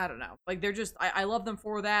I don't know. Like, they're just, I love them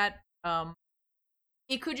for that.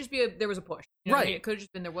 It could just be there was a push. You know what I mean? It could have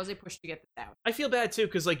just been there was a push to get this out. I feel bad too,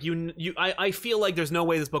 because like I feel like there's no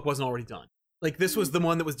way this book wasn't already done. Like, this was the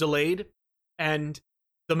one that was delayed, and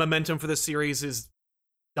the momentum for this series is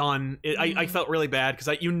done. I felt really bad because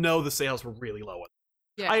the sales were really low.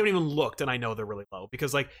 Yeah. I haven't even looked, and I know they're really low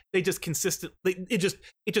because like they just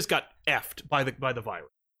it just got effed by the virus.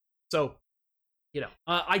 So,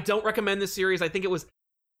 I don't recommend this series. I think it was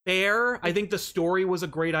fair. I think the story was a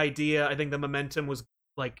great idea. I think the momentum was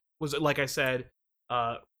like I said,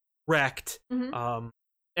 wrecked. Mm-hmm.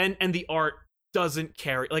 And the art doesn't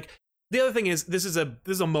carry. Like the other thing is this is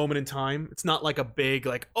a moment in time. It's not like a big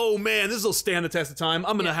like, oh man, this will stand the test of time.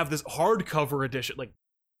 I'm gonna have this hardcover edition. Like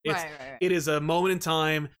it is a moment in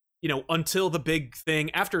time. Until the big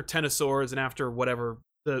thing after Ten of Swords and after whatever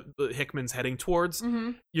the Hickman's heading towards,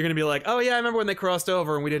 mm-hmm. You're gonna be like, oh yeah, I remember when they crossed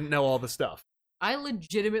over and we didn't know all the stuff. I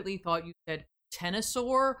legitimately thought you said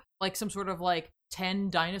Tenosaur, like some sort of like 10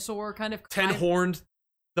 dinosaur kind of 10-horned,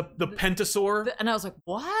 the Pentasaur, and I was like,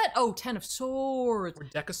 what? Oh, 10 of Swords or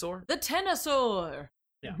Decasaur, the Tenosaur.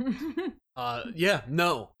 Yeah.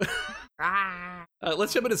 No.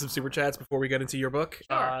 Let's jump into some super chats before we get into your book.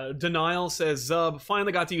 Sure. Denial says, Zub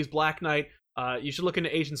finally got to use Black Knight. You should look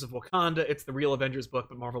into Agents of Wakanda. It's the real Avengers book,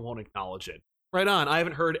 but Marvel won't acknowledge it. Right on. I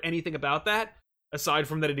haven't heard anything about that aside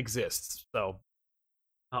from that it exists. So.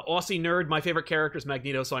 Aussie Nerd, my favorite character is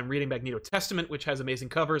Magneto, so I'm reading Magneto Testament, which has amazing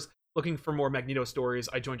covers. Looking for more Magneto stories,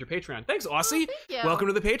 I joined your Patreon. Thanks, Aussie. Thank you. Welcome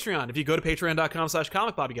to the Patreon. If you go to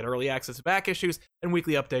patreon.com/comicbob, you get early access to back issues and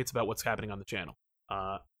weekly updates about what's happening on the channel.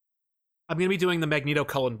 I'm going to be doing the Magneto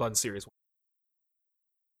Cullen Bunn series.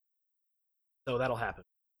 So that'll happen.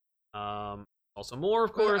 Also more,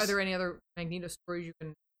 of course. Are there any other Magneto stories you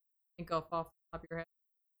can think of off the top of your head?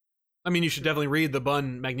 I mean, you should definitely read the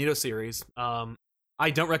Bunn Magneto series. I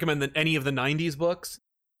don't recommend any of the 90s books.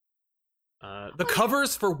 The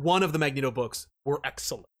covers for one of the Magneto books were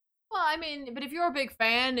excellent. Well, I mean, but if you're a big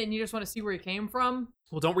fan and you just want to see where he came from...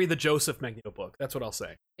 Well, don't read the Joseph Magneto book. That's what I'll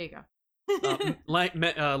say. There you go.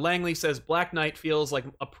 Langley says, Black Knight feels like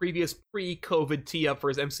a previous pre-COVID tee-up for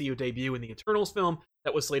his MCU debut in the Eternals film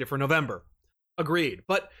that was slated for November. Agreed.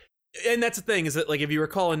 And that's the thing, is that, like, if you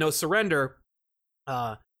recall in No Surrender,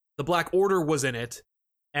 the Black Order was in it.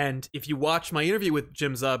 And if you watch my interview with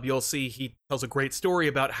Jim Zub, you'll see he tells a great story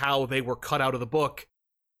about how they were cut out of the book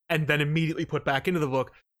and then immediately put back into the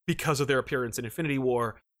book because of their appearance in Infinity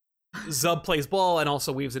War. Zub plays ball and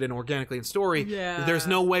also weaves it in organically in story. Yeah. There's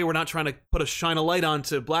no way we're not trying to put shine a light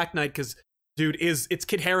onto Black Knight because, dude, it's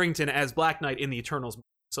Kit Harington as Black Knight in the Eternals.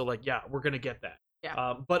 So, like, yeah, we're going to get that.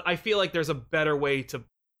 Yeah. But I feel like there's a better way to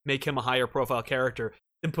make him a higher profile character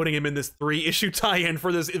than putting him in this 3-issue tie-in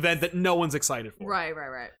for this event that no one's excited for. Right.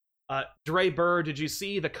 Dre Burr, did you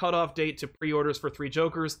see the cutoff date to pre-orders for 3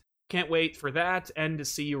 Jokers? Can't wait for that and to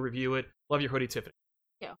see you review it. Love your hoodie, Tiffany.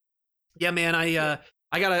 Yeah, man. I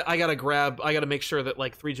gotta make sure that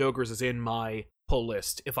like 3 Jokers is in my pull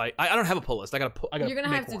list. If I don't have a pull list, I gotta. You're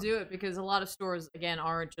gonna have to do it because a lot of stores again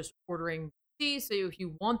aren't just ordering these. So if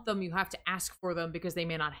you want them, you have to ask for them because they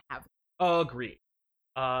may not have them. Agreed.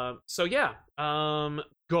 So yeah,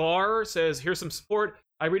 Gar says, here's some support.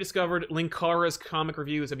 I rediscovered Linkara's comic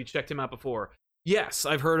reviews. Have you checked him out before? Yes,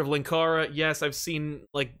 I've heard of Linkara. Yes, I've seen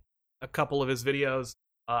like a couple of his videos.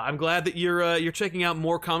 I'm glad that you're checking out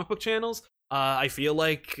more comic book channels. I feel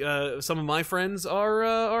like some of my friends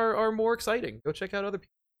are more exciting. Go check out other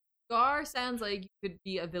people. Gar sounds like you could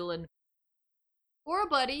be a villain or a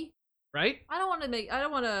buddy, right? I don't want to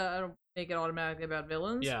make it automatically about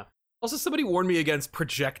villains. Yeah. Also, somebody warned me against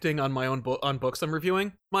projecting on my own on books I'm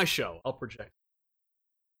reviewing. My show, I'll project.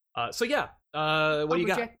 So yeah, what do you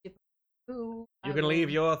got? You're gonna leave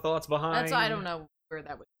your thoughts behind. That's I don't know where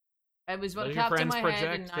that would. It was what popped in my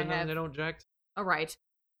head, and they don't project. All right.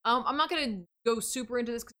 I'm not gonna go super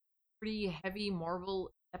into this because it's a pretty heavy Marvel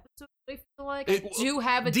episode. I feel like I do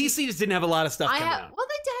have a DC just didn't have a lot of stuff coming out. Well,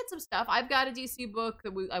 they had some stuff. I've got a DC book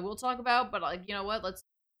that I will talk about, but like you know what? Let's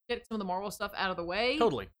get some of the Marvel stuff out of the way.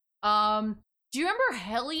 Totally. Do you remember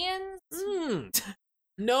Hellions?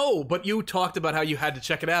 No, but you talked about how you had to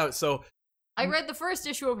check it out, so I read the first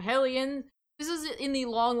issue of Hellions. This is in the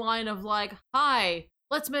long line of like, hi,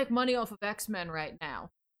 let's make money off of X-Men right now.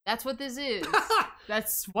 That's what this is.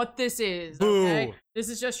 That's what this is. Okay? Boo. This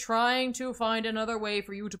is just trying to find another way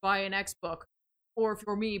for you to buy an X book. Or if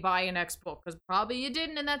you're me, buy an X book. Because probably you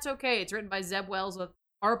didn't, and that's okay. It's written by Zeb Wells with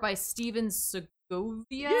art by Steven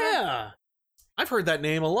Segovia. Yeah. I've heard that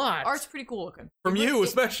name a lot. Art's pretty cool looking. From you,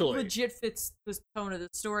 especially. It legit fits the tone of the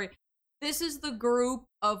story. This is the group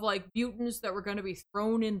of, like, mutants that were going to be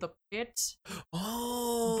thrown in the pit.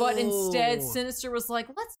 Oh. But instead, Sinister was like,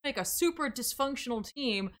 let's make a super dysfunctional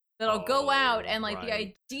team that'll go out. And, like, the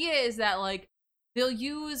idea is that, like, they'll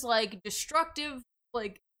use, like, destructive,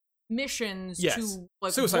 like, missions to,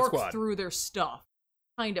 like, Suicide work Squad. through their stuff.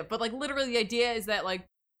 Kind of. But, like, literally the idea is that, like,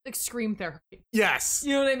 like scream therapy. Yes.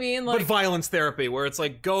 You know what I mean? Like, but violence therapy, where it's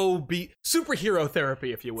like, go be superhero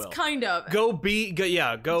therapy, if you will. Kind of. Go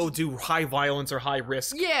do high violence or high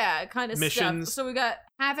risk. Yeah, kind of missions. Stuff. So we got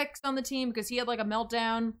Havoc's on the team because he had like a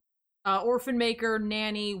meltdown. Orphan Maker,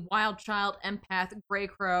 Nanny, Wild Child, Empath, Grey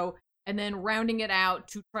Crow, and then rounding it out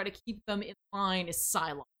to try to keep them in line is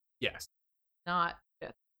Psylocke. Yes. Not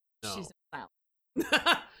Fifth. No. She's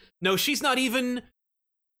Psylocke. No, she's not even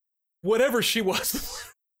whatever she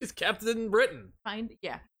was. She's Captain Britain.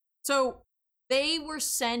 Yeah. So they were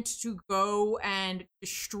sent to go and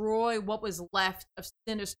destroy what was left of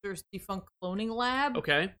Sinister's defunct cloning lab.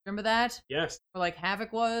 Okay. Remember that? Yes. Where like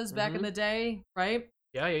Havoc was back in the day, right?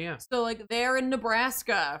 Yeah. So like they're in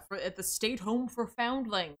Nebraska at the state home for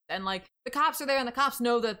foundlings, and like the cops are there, and the cops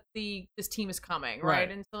know that this team is coming,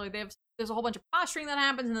 right? And so like there's a whole bunch of posturing that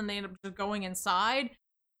happens, and then they end up just going inside,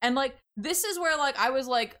 and like this is where like I was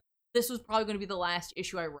like, this was probably going to be the last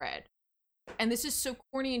issue I read, and this is so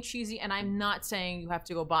corny and cheesy, and I'm not saying you have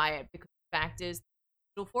to go buy it because the fact is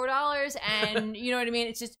still $4, and you know what I mean.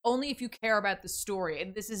 It's just only if you care about the story,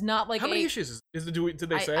 and this is not like how many issues is it? Did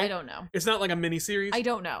they say? I don't know. It's not like a mini series. I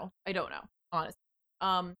don't know, honestly.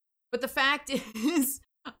 But the fact is,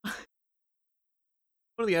 one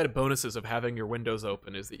of the added bonuses of having your windows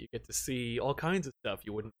open is that you get to see all kinds of stuff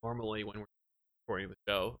you wouldn't normally when we're recording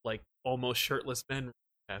the show, like almost shirtless men.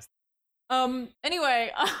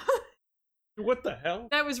 Anyway, what the hell?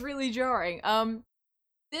 That was really jarring.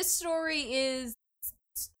 This story is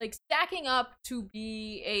like stacking up to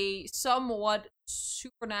be a somewhat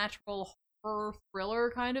supernatural horror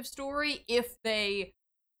thriller kind of story if they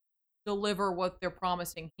deliver what they're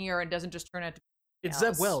promising here and doesn't just turn out to be it's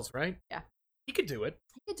Zeb Wells, right? Yeah. He could do it.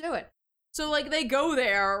 So like they go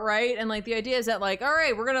there, right? And like the idea is that like, all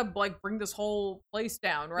right, we're gonna like bring this whole place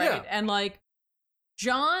down, right? Yeah. And like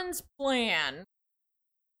John's plan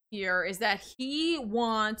here is that he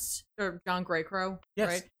wants, or John Greycrow, yes.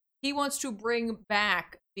 right? He wants to bring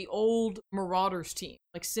back the old Marauders team,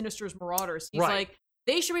 like Sinister's Marauders. He's like,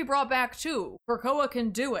 they should be brought back too. Krakoa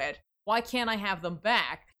can do it. Why can't I have them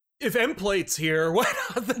back? If M-Plate's here, why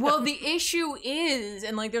not them? Well, the issue is,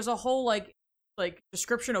 and like there's a whole like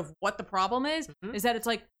description of what the problem is that it's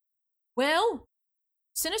like, well,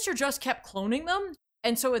 Sinister just kept cloning them.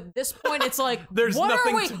 And so at this point, it's like, there's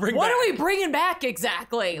nothing to bring back. What are we bringing back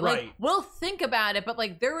exactly? Right. Like, we'll think about it, but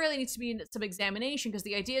like, there really needs to be some examination because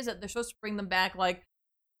the idea is that they're supposed to bring them back like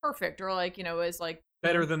perfect or like, you know, as like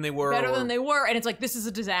better than they were. And it's like, this is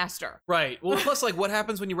a disaster. Right. Well, plus, like, what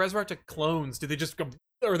happens when you resurrect clones? Do they just go?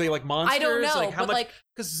 Are they like monsters? I don't know. Like, how but much? Like,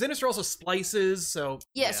 because Sinister also splices, so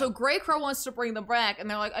yeah. So Greycrow wants to bring them back, and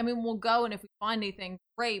they're like, I mean, we'll go, and if we find anything,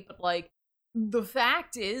 great. But like, the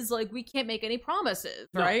fact is, like, we can't make any promises,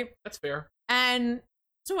 right? That's fair. And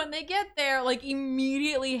so when they get there, like,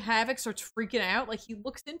 immediately Havoc starts freaking out. Like, he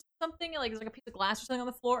looks into something, like, there's like a piece of glass or something on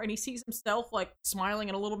the floor, and he sees himself like smiling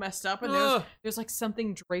and a little messed up, and there's like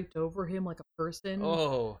something draped over him, like a person,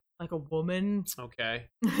 like a woman. Okay.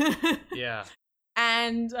 Yeah.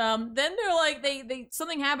 And then they're like, they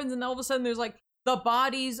something happens, and all of a sudden there's like the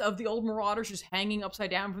bodies of the old Marauders just hanging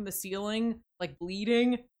upside down from the ceiling, like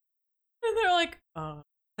bleeding. And they're like,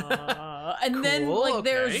 and cool, then like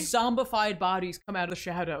their zombified bodies come out of the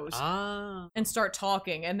shadows and start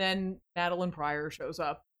talking. And then Madeline Pryor shows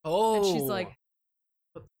up. Oh, and she's like,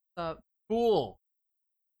 "What's up?" Cool.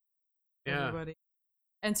 Yeah. Everybody.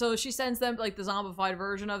 And so she sends them like the zombified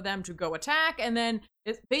version of them to go attack. And then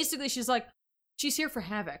basically she's like, she's here for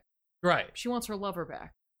Havoc. Right. She wants her lover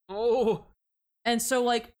back. Oh. And so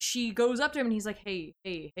like she goes up to him and he's like,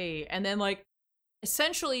 hey. And then like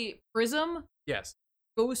essentially Prism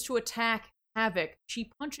goes to attack Havoc.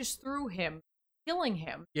 She punches through him, killing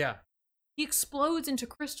him. Yeah. He explodes into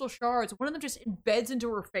crystal shards. One of them just embeds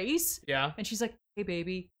into her face. Yeah. And she's like, hey,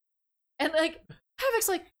 baby. And like Havoc's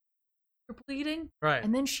like, you're bleeding? Right.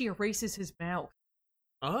 And then she erases his mouth.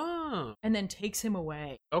 Oh. And then takes him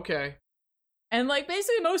away. Okay. And like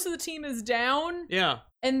basically most of the team is down. Yeah.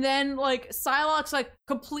 And then like Psylocke's like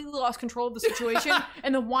completely lost control of the situation.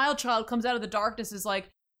 And the Wild Child comes out of the darkness, is like,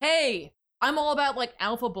 hey, I'm all about like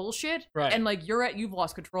alpha bullshit. Right. And like you've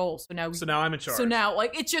lost control. So now I'm in charge. So now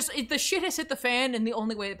like it's just the shit has hit the fan in the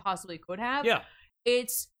only way it possibly could have. Yeah.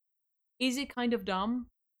 Is it kind of dumb?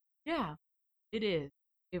 Yeah, it is.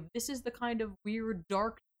 If this is the kind of weird,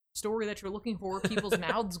 dark story that you're looking for, people's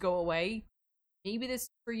mouths go away, maybe this is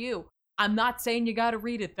for you. I'm not saying you gotta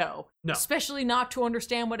read it, though. No. Especially not to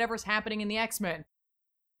understand whatever's happening in the X-Men.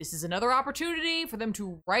 This is another opportunity for them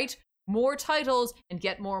to write more titles and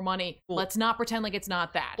get more money. Well, let's not pretend like it's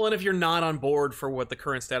not that. Well, and if you're not on board for what the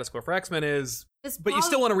current status quo for X-Men is, but you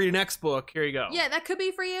still want to read an X book, here you go. Yeah, that could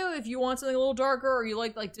be for you if you want something a little darker or you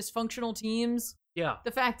like dysfunctional teams. Yeah.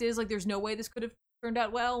 The fact is, like, there's no way this could have turned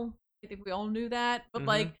out well. I think we all knew that. But,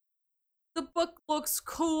 like, the book looks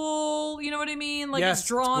cool. You know what I mean? Like, it's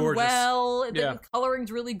drawn well. The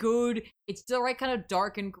coloring's really good. It's the right kind of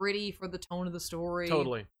dark and gritty for the tone of the story.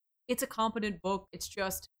 Totally. It's a competent book. It's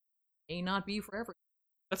just may not be for everyone.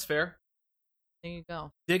 That's fair. There you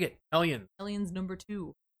go. Dig it. Hellions. Hellions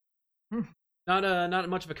 #2. Not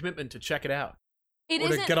much of a commitment to check it out. It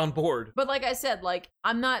isn't, to get on board. But like I said, like,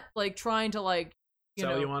 I'm not like trying to like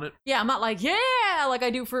sell you on it. Yeah, I'm not like, yeah, like I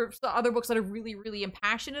do for other books that I really, really am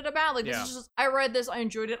passionate about. Like, this is just, I read this, I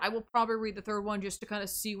enjoyed it. I will probably read the third one just to kind of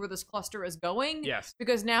see where this cluster is going. Yes.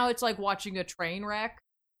 Because now it's like watching a train wreck.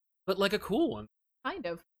 But like a cool one. Kind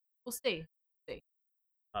of. We'll see.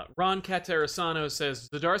 Ron Catarasano says,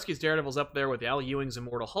 Zdarsky's Daredevil's up there with Al Ewing's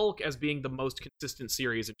Immortal Hulk as being the most consistent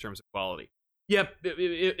series in terms of quality. Yep,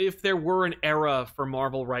 if there were an era for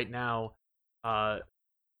Marvel right now, one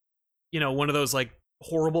of those like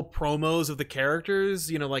horrible promos of the characters,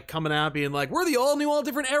 like coming out being like, we're the all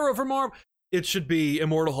different era for Marvel. It should be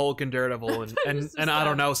Immortal Hulk and Daredevil and I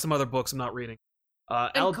don't know, some other books I'm not reading.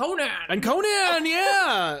 And Conan! And Conan,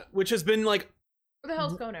 yeah! Which has been like, where the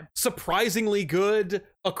hell's Conan? Surprisingly good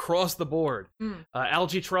across the board.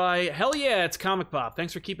 Algie Try, hell yeah, it's Comic Pop.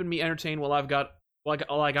 Thanks for keeping me entertained while I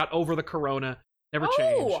got over the corona. Never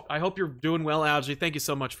change. I hope you're doing well, Algie. Thank you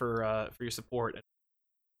so much for your support.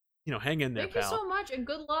 Hang in there, Thank pal. you so much, and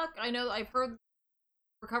good luck. I know I've heard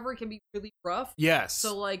recovery can be really rough. Yes.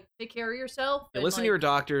 So take care of yourself. Yeah, listen to your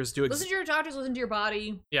doctors. Listen to your doctors. Listen to your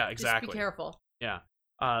body. Yeah, exactly. Just be careful. Yeah.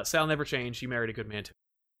 Sal never changed. She married a good man too.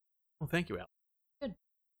 Well, thank you, Al. Good.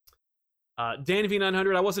 Dan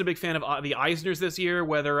V900. I wasn't a big fan of the Eisners this year.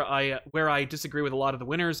 Where I disagree with a lot of the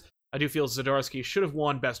winners, I do feel Zdarsky should have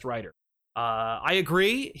won Best Writer. I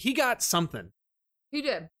agree. He got something. He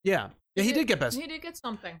did. Yeah. Yeah, he did get best. He did get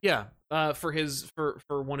something. Yeah, for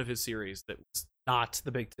one of his series that was not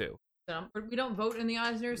the big two. We don't vote in the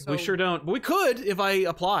Eisners. So... We sure don't. But we could if I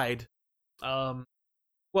applied. Well,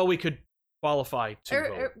 we could qualify to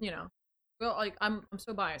vote. Well, I'm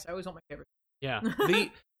so biased. I always want my favorite. Yeah.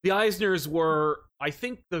 The Eisners were, I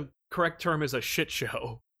think the correct term is a shit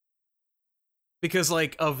show. Because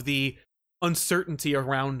of the uncertainty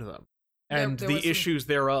around them and there the issues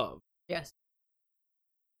thereof. Yes.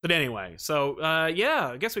 But anyway, so I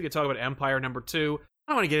guess we could talk about Empire #2.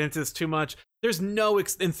 I don't want to get into this too much. There's no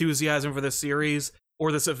enthusiasm for this series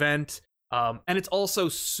or this event. And it's also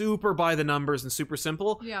super by the numbers and super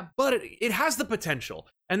simple. Yeah. But it has the potential.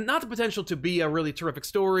 And not the potential to be a really terrific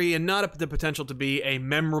story and not the potential to be a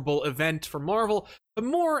memorable event for Marvel, but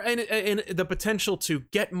more in the potential to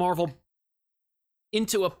get Marvel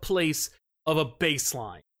into a place of a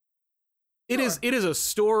baseline. Sure. It is a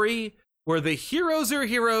story where the heroes are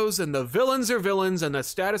heroes and the villains are villains and the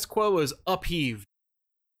status quo is upheaved.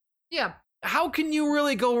 Yeah. How can you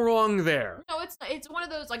really go wrong there? No, it's one of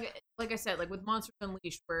those like I said, with Monsters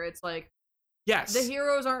Unleashed, where it's yes, the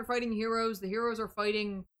heroes aren't fighting heroes, the heroes are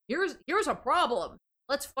fighting here's a problem.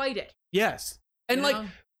 Let's fight it. Yes. And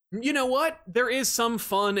you know what? There is some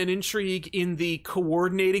fun and intrigue in the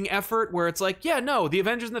coordinating effort where it's the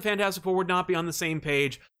Avengers and the Fantastic Four would not be on the same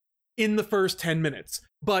page in the first 10 minutes.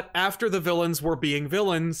 But after the villains were being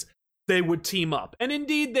villains, they would team up. And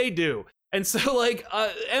indeed they do. And so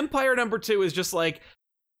Empire #2 is just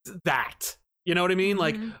that. You know what I mean?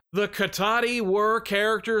 Mm-hmm. The Katati were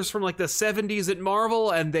characters from the 70s at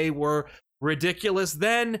Marvel and they were ridiculous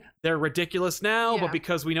then, they're ridiculous now, but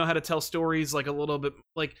because we know how to tell stories a little bit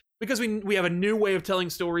because we have a new way of telling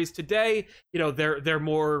stories today, they're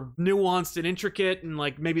more nuanced and intricate and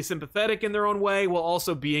maybe sympathetic in their own way while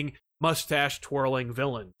also being mustache twirling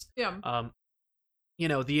villains. Yeah.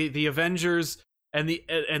 The Avengers and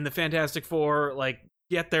the Fantastic Four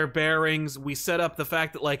get their bearings. We set up the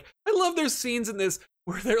fact that I love there's scenes in this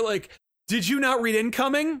where they're did you not read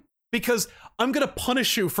Incoming? Because I'm gonna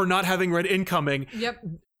punish you for not having read Incoming. Yep.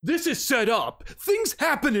 This is set up. Things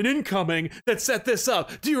happen in Incoming that set this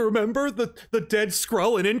up. Do you remember the dead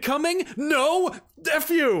Skrull in Incoming? No? F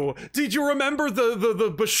you. Did you remember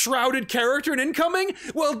the beshrouded character in Incoming?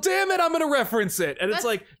 Well, damn it, I'm gonna reference it. And it's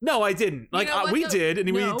no, I didn't. We did, and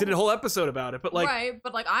we did a whole episode about it. But right,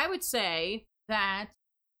 but I would say that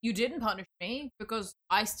you didn't punish me because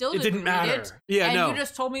I still didn't matter. Read it. Yeah, and no. You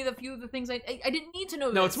just told me the few of the things I didn't need to know.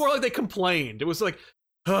 No, it's more like they complained. It was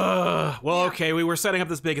okay, we were setting up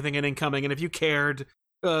this big thing in Incoming, and if you cared,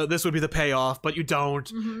 this would be the payoff, but you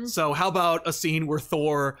don't. Mm-hmm. So how about a scene where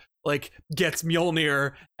Thor like gets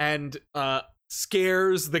Mjolnir and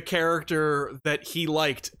scares the character that he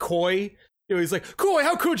liked, Koi. You know, he's like, Koi,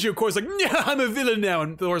 how could you? Koi's like, yeah, I'm a villain now.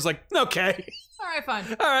 And Thor's like, okay. All right, fine.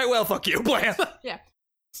 All right, well, fuck you. Blam. Yeah.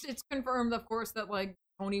 It's confirmed, of course, that, like,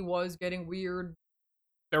 Tony was getting weird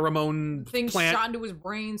pheromone things plant shot into his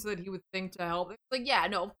brain so that he would think to help. It's like, yeah,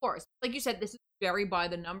 no, of course. Like you said, this is very by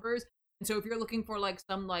the numbers. And so if you're looking for, like,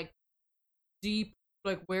 some, like, deep,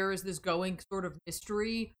 like, where is this going sort of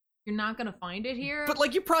mystery, you're not going to find it here. But,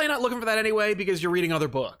 like, you're probably not looking for that anyway because you're reading other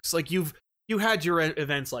books. Like, you had your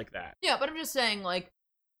events like that. Yeah, but I'm just saying, like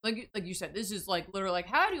you said, this is like literally like,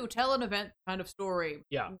 how do you tell an event kind of story?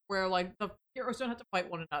 Yeah. Where like the heroes don't have to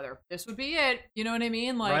fight one another. This would be it. You know what I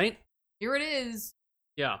mean? Like, right? Here it is.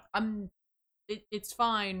 Yeah. It's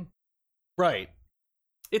fine. Right.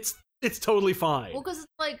 It's totally fine. Well, because it's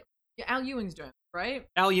like Al Ewing's doing it, right?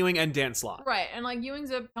 Al Ewing and Dan Slott. Right, and like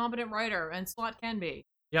Ewing's a competent writer, and Slott can be.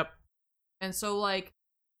 Yep. And so like,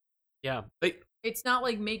 yeah, it's not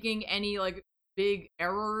like making any like big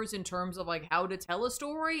errors in terms of like how to tell a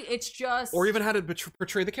story. It's just, or even how to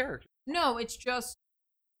portray the character. No, it's just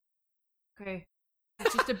okay.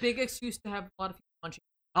 It's just a big excuse to have a lot of people punching.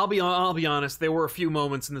 I'll be honest. There were a few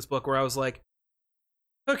moments in this book where I was like,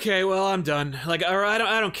 okay, well, I'm done. Like, or I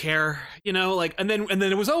don't care, you know. Like, and then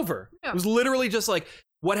it was over. Yeah. It was literally just like,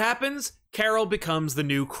 what happens? Carol becomes the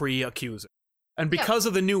new Kree accuser. And because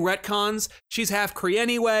of the new retcons, she's half Kree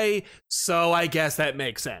anyway, so I guess that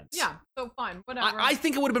makes sense. Yeah, so fine, whatever. I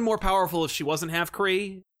think it would have been more powerful if she wasn't half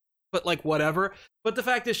Kree, but like, whatever. But the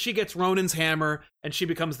fact is, she gets Ronin's hammer, and she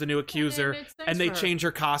becomes the new accuser, and they change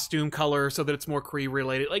her costume color so that it's more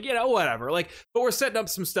Kree-related. Like, you know, whatever. Like, but we're setting up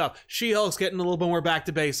some stuff. She-Hulk's getting a little bit more back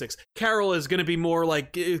to basics. Carol is going to be more,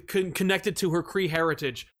 like, connected to her Kree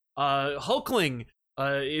heritage. Hulkling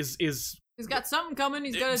is... He's got something coming.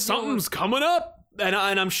 He's got something's coming up, and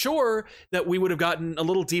I'm sure that we would have gotten a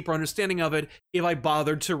little deeper understanding of it if I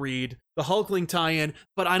bothered to read the Hulkling tie-in.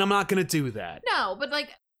 But I'm not going to do that. No, but like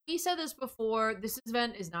he said this before, this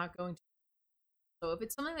event is not going to. So if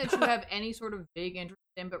it's something that you have any sort of big interest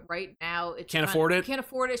in, but right now it's can't afford it. You can't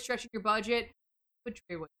afford it. Stretching your budget, put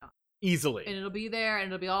your weight on easily, and it'll be there, and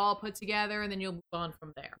it'll be all put together, and then you'll move on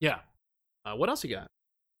from there. Yeah. What else you got?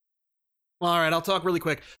 Well, all right, I'll talk really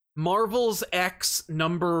quick. Marvel's X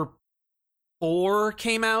number 4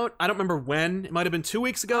 came out. I don't remember when. It might have been 2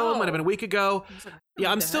 weeks ago. It might have been a week ago.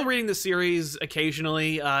 Yeah, I'm still reading the series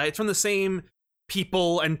occasionally. It's from the same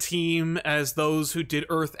people and team as those who did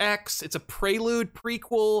Earth X. It's a prelude,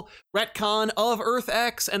 prequel, retcon of Earth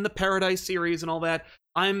X and the Paradise series and all that.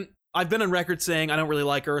 I've been on record saying I don't really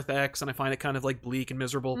like Earth X, and I find it kind of like bleak and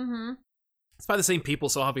miserable. Mm-hmm. It's by the same people,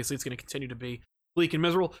 so obviously it's going to continue to be bleak and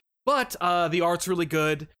miserable. But the art's really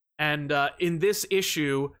good. And in this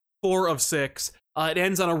issue, 4 of 6, it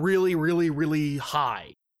ends on a really, really, really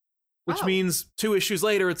high. Which means 2 issues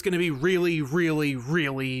later, it's going to be really, really,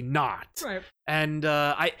 really not. Right. And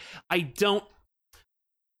I don't...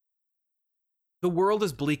 The world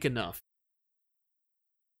is bleak enough.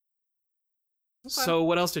 Okay. So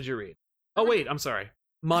what else did you read? Oh, wait, I'm sorry.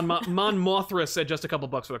 Mon Mothra said just a couple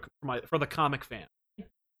bucks for the comic fan.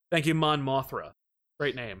 Thank you, Mon Mothra.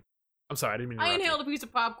 Great name. I'm sorry, I didn't mean to interrupt. I inhaled a piece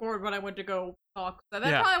of popcorn when I went to go talk. So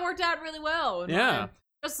that probably worked out really well. And yeah.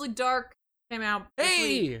 Justice League Dark came out.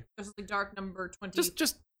 Hey! Justice League Dark number 20.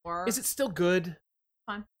 Just is it still good?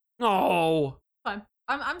 Fine. Oh. Fine.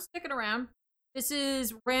 I'm sticking around. This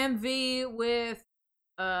is Ram V with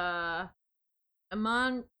Amon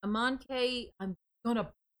K. I'm gonna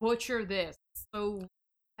butcher this. So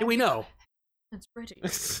yeah, we know. That's pretty.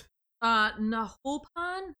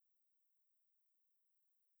 Nahulpan.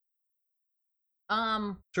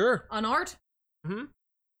 Sure. On art. Mm-hmm.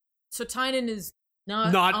 So Tynan is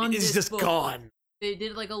not on he's this just book. Gone. They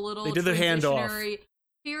did like a little. They did the handoff.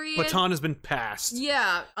 Period. Baton has been passed.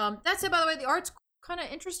 Yeah. That's it. By the way, the art's kind of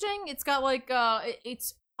interesting. It's got like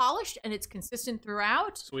it's polished and it's consistent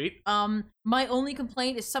throughout. Sweet. My only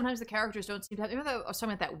complaint is sometimes the characters don't seem to have something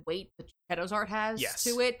like that weight that Geppetto's art has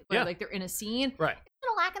to it. Where, like they're in a scene. Right. It's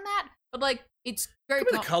kind of lacking that, but like it's very. It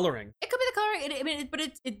could be the coloring. It could be the coloring.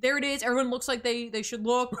 But there it is. Everyone looks like they should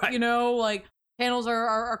look. Right. You know, like panels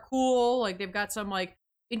are cool. Like they've got some like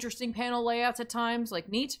interesting panel layouts at times. Like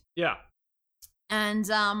neat. Yeah. And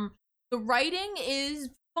the writing is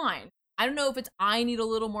fine. I don't know if I need a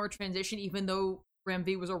little more transition, even though Ram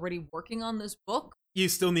V was already working on this book. You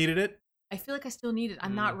still needed it? I feel like I still need it.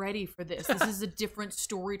 I'm not ready for this. This is a different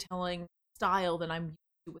storytelling style than I'm used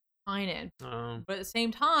to with Tynan. But at the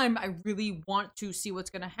same time, I really want to see what's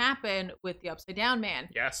going to happen with the Upside Down Man.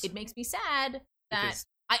 Yes. It makes me sad that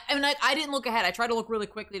I mean, I didn't look ahead. I tried to look really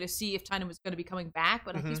quickly to see if Tynan was going to be coming back,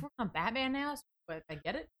 but he's working on Batman now, so I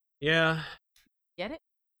get it. Yeah. Get it?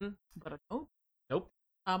 But I don't. Nope.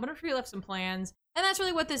 But I'm sure he left some plans. And that's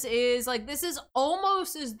really what this is. Like, this is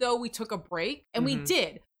almost as though we took a break. And we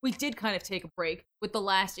did. We did kind of take a break with the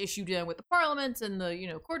last issue dealing with the Parliament and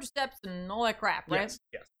the, Cordyceps and all that crap, right?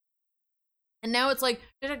 Yes. And now it's like,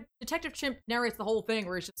 Detective Chimp narrates the whole thing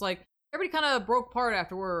where it's just like, everybody kind of broke apart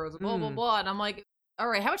afterwards, blah, blah, blah. And I'm like, all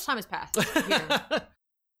right, how much time has passed here?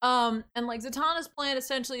 And like, Zatanna's plan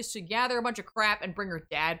essentially is to gather a bunch of crap and bring her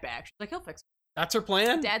dad back. She's like, he'll fix it. That's her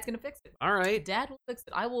plan? Dad's gonna fix it. All right. Dad will fix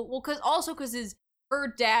it. I will. Well, because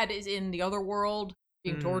her dad is in the other world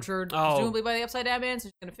being tortured, presumably by the Upside Down Man, so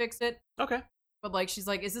she's gonna fix it. Okay. But like, she's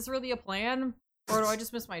like, is this really a plan? Or do I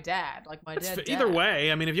just miss my dad? Like, my dad. Either way,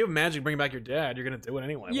 I mean, if you have magic bring back your dad, you're gonna do it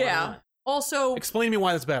anyway. Yeah. Also, explain to me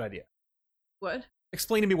why that's a bad idea. What?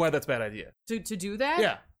 Explain to me why that's a bad idea. To do that?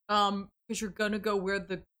 Yeah. Because you're gonna go where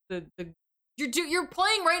the you're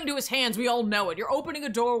playing right into his hands. We all know it. You're opening a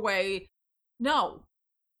doorway. No.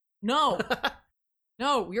 No,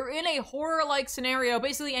 you're in a horror-like scenario.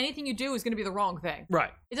 Basically, anything you do is going to be the wrong thing.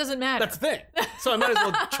 Right. It doesn't matter. That's the thing. So I might as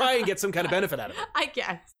well try and get some kind of benefit out of it. I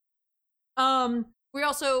guess. We're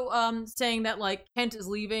also saying that like Kent is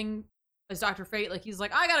leaving as Dr. Fate. Like he's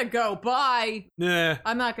like, I gotta go. Bye. Nah.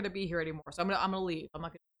 I'm not gonna be here anymore. So I'm gonna leave. I'm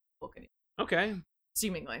not gonna book anymore. Okay.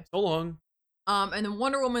 Seemingly. So long. And then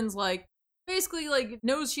Wonder Woman's like, basically like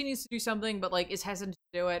knows she needs to do something, but like is hesitant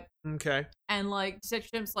to do it. Okay. And like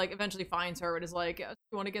Detective Chimp's like eventually finds her and is like, you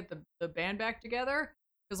want to get the band back together?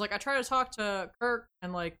 Because like I try to talk to Kirk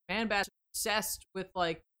and like Man Bat's obsessed with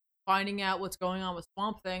like finding out what's going on with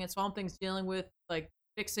Swamp Thing, and Swamp Thing's dealing with like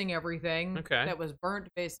fixing everything that was burnt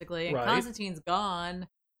basically, and Constantine's gone.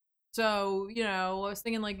 So, I was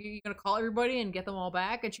thinking like, you're gonna call everybody and get them all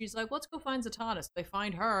back, and she's like, let's go find Zatanna. So they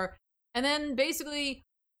find her, and then basically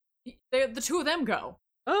the two of them go.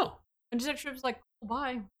 Oh. And Detective Chip's like, oh,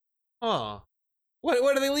 bye. Oh. Why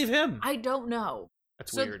do they leave him? I don't know.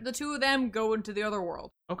 That's weird. So the two of them go into the other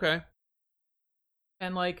world. Okay.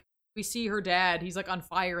 And like, we see her dad, he's like on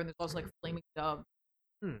fire, and there's also like flaming doves.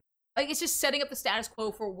 Like, it's just setting up the status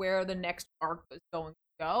quo for where the next arc is going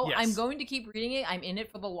to go. Yes. I'm going to keep reading it. I'm in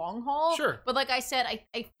it for the long haul. Sure. But like I said,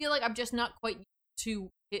 I feel like I'm just not quite used to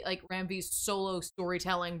it, like Ram V's solo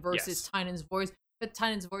storytelling versus Tynan's voice. But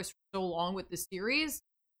Tynan's voice for so long with this series.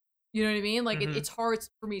 You know what I mean? Like, it's hard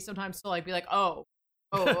for me sometimes to like be like, okay.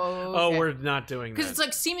 Oh, we're not doing that. Because it's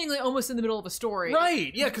like seemingly almost in the middle of a story.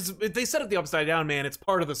 Right, yeah, because they set up the Upside Down Man, it's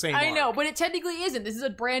part of the same arc. know, but it technically isn't. This is a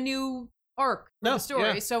brand new arc for the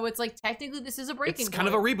story. Yeah. So it's like, technically this is a breaking point. It's kind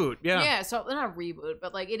of a reboot, yeah. Yeah, so not a reboot,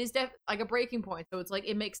 but like, it is like a breaking point. So it's like,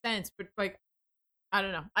 it makes sense, but like, I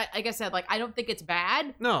don't know. Like I said, like, I don't think it's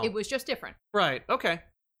bad. No. It was just different. Right, okay.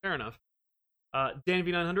 Fair enough. Dan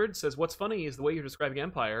V900 says, what's funny is the way you're describing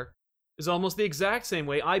Empire is almost the exact same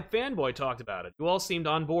way I Fanboy talked about it. You all seemed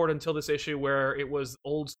on board until this issue where it was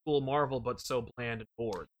old school Marvel, but so bland and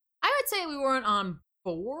bored. I would say we weren't on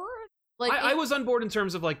board. Like I was on board in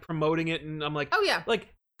terms of like promoting it, and I'm like, oh yeah,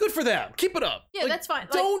 like good for them. Keep it up. Yeah, like, that's fine.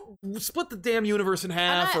 Don't split the damn universe in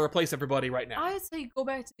half or replace everybody right now. I'd say go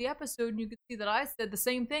back to the episode and you could see that I said the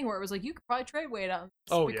same thing where it was like, you could probably trade weight on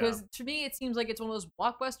this. Because to me it seems like it's one of those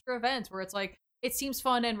blockbuster events where it's like, it seems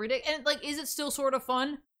fun and ridiculous. And like, is it still sort of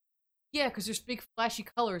fun? Yeah, because there's big flashy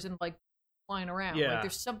colors and like flying around. Yeah. Like,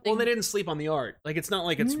 there's something. Well, they didn't sleep on the art. Like, it's not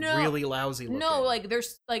like it's really lousy looking. No, like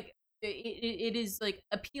there's like it is like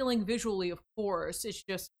appealing visually, of course. It's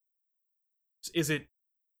just, is it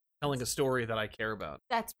telling a story that I care about?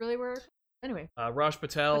 That's really where. Anyway, Raj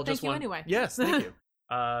Patel. Thank you anyway. Yes, thank you.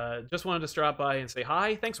 Just wanted to stop by and say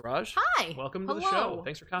hi. Thanks, Raj. Hi. Welcome to the show.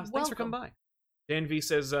 Thanks for coming by. Dan V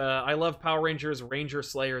says, I love Power Rangers Ranger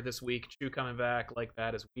Slayer this week. Chew coming back like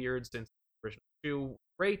that is weird since the original Chew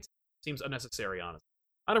great. Seems unnecessary, honestly.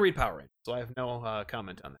 I don't read Power Rangers, so I have no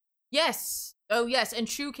comment on that. Yes. Oh, yes. And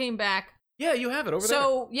Chew came back. Yeah, you have it over there.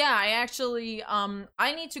 So, yeah, I actually,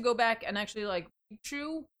 I need to go back and actually, like, read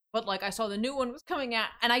Chew. But, like, I saw the new one was coming out,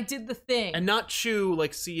 and I did the thing. And not Chew,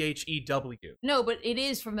 like CHEW. No, but it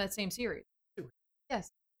is from that same series. Yes.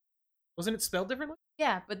 Wasn't it spelled differently?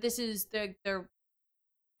 Yeah, but this is their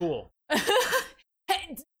cool.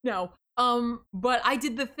 No. But I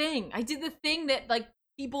did the thing. I did the thing that like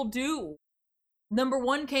people do.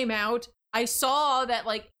 #1 came out. I saw that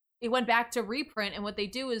like it went back to reprint, and what they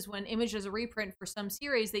do is when Image does a reprint for some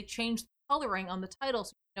series, they change the coloring on the title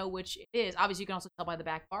so you know which it is. Obviously, you can also tell by the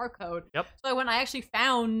back barcode. Yep. So I actually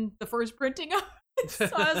found the first printing of it. So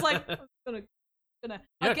I was like, I'm gonna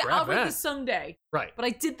I'll read this someday. Right. But I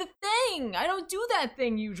did the thing. I don't do that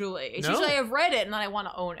thing usually. It's usually I've read it and then I want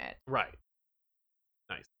to own it. Right.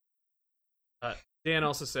 Nice. Dan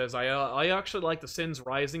also says, I actually like the Sins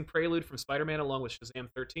Rising prelude from Spider-Man along with Shazam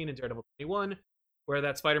 13 and Daredevil 21, where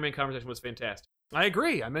that Spider-Man conversation was fantastic. I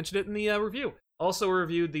agree. I mentioned it in the review. Also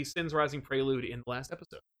reviewed the Sins Rising prelude in the last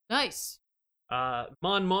episode. Nice.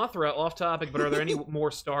 Mon Mothra, off topic, but are there any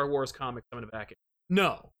more Star Wars comics coming back?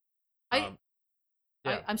 No. I'm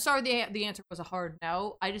sorry the answer was a hard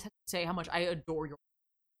no. I just have to say how much I adore your...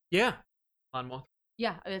 Yeah. Mon Mothra.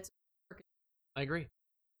 Yeah, it's... I agree.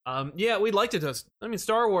 Yeah, we'd like to just. I mean,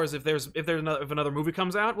 Star Wars. If another movie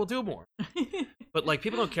comes out, we'll do more. But like,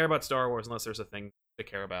 people don't care about Star Wars unless there's a thing to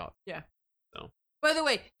care about. Yeah. So. By the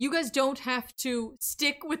way, you guys don't have to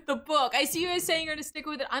stick with the book. I see you guys saying you're going to stick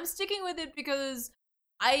with it. I'm sticking with it because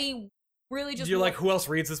I really just. You're like, who else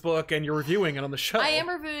reads this book? And you're reviewing it on the show. I am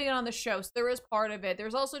reviewing it on the show, so there is part of it.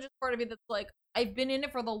 There's also just part of it that's like, I've been in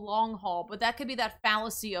it for the long haul, but that could be that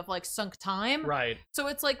fallacy of like sunk time. Right. So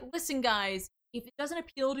it's like, listen, guys. If it doesn't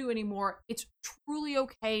appeal to you anymore, it's truly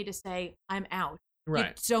okay to say, I'm out.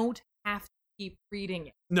 Right. You don't have to keep reading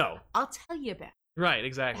it. No. I'll tell you about it. Right,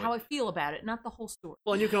 exactly. How I feel about it, not the whole story.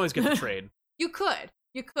 Well, and you can always get the trade. You could,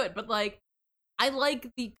 but like, I like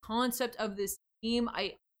the concept of this theme.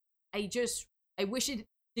 I wish it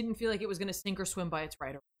didn't feel like it was going to sink or swim by its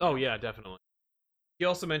right. Oh, yeah, definitely. He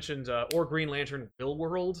also mentioned, or Green Lantern Will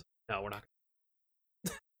World. No, we're not.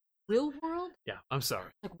 Will World? Yeah, I'm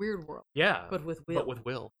sorry. Like Weird World. Yeah. But with Will. But with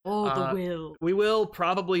Will. Oh, the Will. We will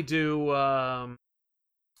probably do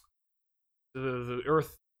the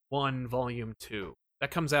Earth 1 Volume 2. That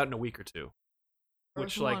comes out in a week or two.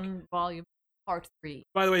 Earth 1 Volume Part 3.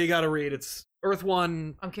 By the way, you gotta read. It's Earth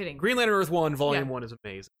 1. I'm kidding. Green Lantern Earth 1 Volume 1 is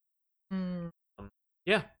amazing. Mm.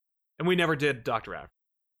 Yeah. And we never did Dr. Aphra.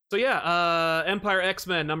 So yeah, Empire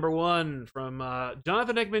X-Men #1 from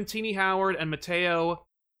Jonathan Hickman, Tini Howard, and Matteo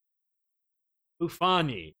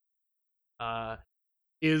Buffagni.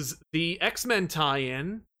 Is the X-Men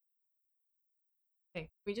tie-in. Okay, can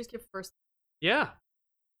we just give first? Yeah.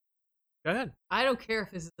 Go ahead. I don't care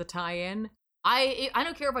if this is a tie-in. I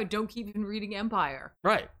don't care if I don't keep even reading Empire.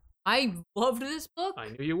 Right. I loved this book. I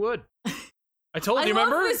knew you would. I told you,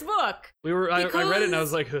 remember? I love this book. I read it and I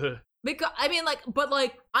was like, ugh. Because I mean, like, but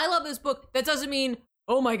like, I love this book. That doesn't mean,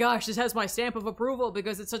 oh my gosh, this has my stamp of approval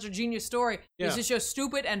because it's such a genius story. Yeah. It's just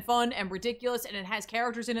stupid and fun and ridiculous, and it has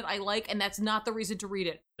characters in it I like, and that's not the reason to read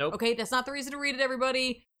it. Nope. Okay, that's not the reason to read it,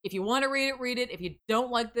 everybody. If you want to read it, read it. If you don't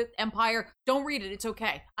like the Empire, don't read it. It's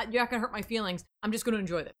okay. You're not gonna hurt my feelings. I'm just gonna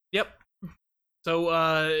enjoy it. Yep. So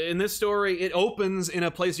in this story, it opens in a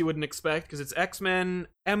place you wouldn't expect because it's X-Men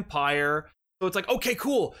Empire. So it's like, okay,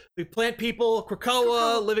 cool. The plant people,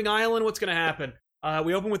 Krakoa, Living Island. What's gonna happen?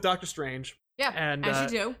 We open with Doctor Strange. Yeah, and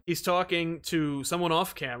as you do. He's talking to someone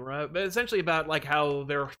off camera, but essentially about like how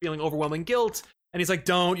they're feeling overwhelming guilt, and he's like,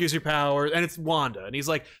 "Don't use your powers," and it's Wanda, and he's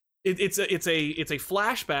like, "It's a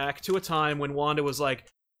flashback to a time when Wanda was like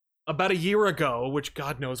about a year ago, which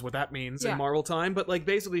God knows what that means in Marvel time, but like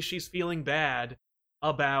basically she's feeling bad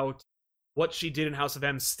about what she did in House of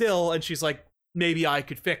M still, and she's like, maybe I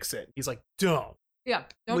could fix it." He's like, "Don't,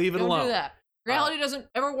 leave it alone. Don't do that. Reality doesn't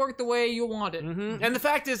ever work the way you want it." Mm-hmm. And the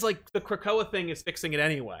fact is, like, the Krakoa thing is fixing it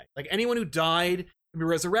anyway. Like, anyone who died can be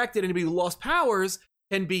resurrected, and anybody who lost powers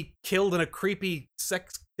can be killed in a creepy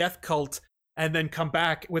sex death cult and then come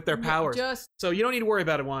back with their powers. So you don't need to worry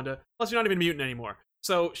about it, Wanda. Plus, you're not even a mutant anymore.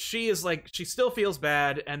 So she is like, she still feels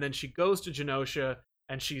bad, and then she goes to Genosha,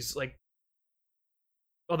 and she's like,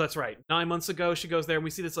 oh, that's right. 9 months ago, she goes there, and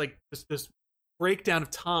we see this, like, this breakdown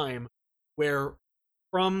of time where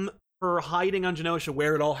from her hiding on Genosha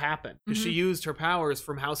where it all happened, because she used her powers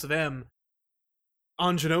from House of M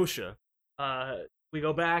on Genosha. We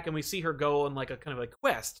go back and we see her go on like a kind of like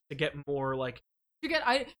quest to get more like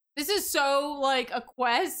this is so like a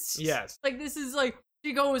quest. Yes. Like this is like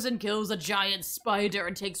she goes and kills a giant spider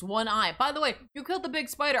and takes one eye. By the way, you killed the big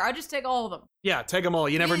spider. I just take all of them. Yeah, take them all.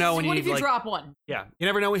 You never know when you need, what if you like, drop one? Yeah, you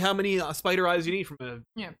never know how many spider eyes you need from a.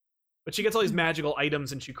 Yeah. But she gets all these magical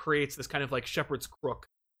items and she creates this kind of like shepherd's crook.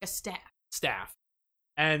 A staff.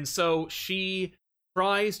 And so she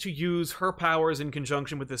tries to use her powers in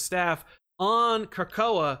conjunction with the staff on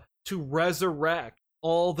Krakoa to resurrect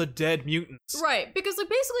all the dead mutants. Right, because like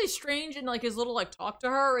basically Strange and like his little like talk to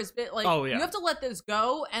her is a bit like, you have to let this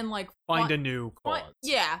go and like find a new cause.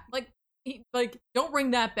 Like don't ring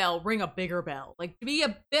that bell, ring a bigger bell. Like be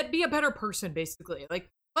a better person, basically. Like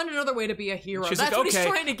find another way to be a hero. She's That's like, what he's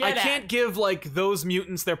trying to get at. I can't give like those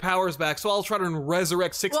mutants their powers back, so I'll try to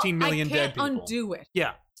resurrect 16 million dead people. I can't undo it.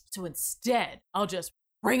 Yeah. So instead, I'll just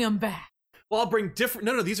bring them back. well, I'll bring different.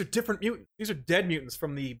 No, these are different mutants. These are dead mutants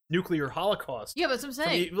from the nuclear holocaust. Yeah, that's what I'm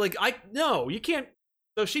saying. No, you can't.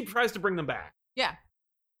 So she tries to bring them back. Yeah.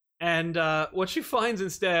 And what she finds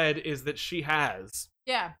instead is that she has.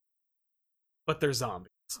 Yeah. But they're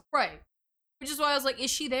zombies. Right. Which is why I was like,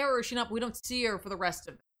 is she there or is she not? We don't see her for the rest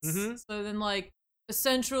of this. Mm-hmm. So then,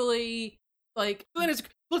 essentially, then it's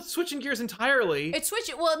switching gears entirely.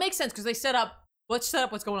 Well, it makes sense because let's set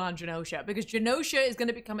up what's going on in Genosha. Because Genosha is going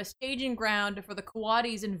to become a staging ground for the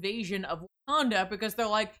Coatis' invasion of Wakanda because they're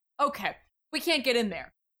like, okay, we can't get in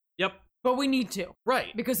there. Yep. But we need to.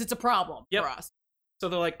 Right. Because it's a problem for us. So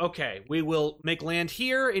they're like, okay, we will make land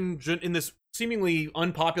here in this seemingly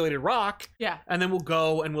unpopulated rock. Yeah. And then we'll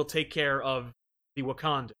go and we'll take care of the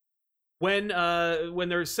Wakanda. When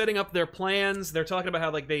they're setting up their plans, they're talking about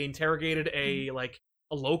how they interrogated a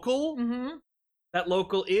local. Mm-hmm. That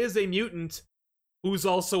local is a mutant who's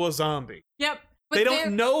also a zombie. Yep. But they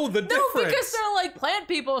don't know the difference. No, because they're plant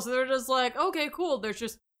people, so they're just okay, cool. There's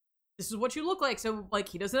just, this is what you look like. So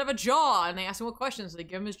he doesn't have a jaw, and they ask him what questions. So they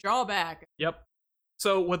give him his jaw back. Yep.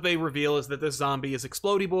 So what they reveal is that this zombie is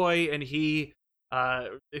Explodey Boy, and he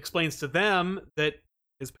explains to them that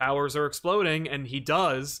his powers are exploding, and he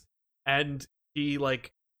does, and he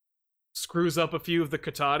screws up a few of the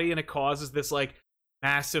Katati, and it causes this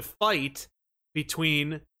massive fight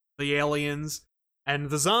between the aliens and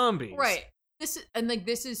the zombies. Right.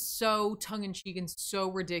 This is so tongue-in-cheek and so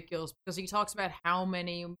ridiculous because he talks about how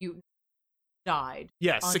many mutants died.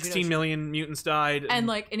 Yeah, 16 million mutants died. And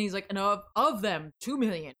he's like, and of them, 2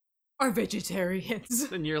 million are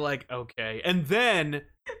vegetarians. And you're like, okay. And then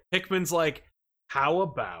Hickman's like, how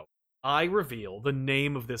about I reveal the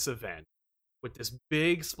name of this event with this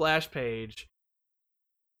big splash page?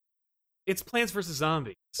 It's Plants vs.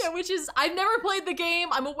 Zombies. Yeah, which is, I've never played the game.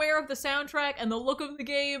 I'm aware of the soundtrack and the look of the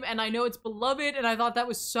game, and I know it's beloved, and I thought that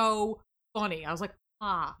was so funny. I was like,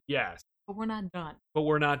 Yes. But we're not done.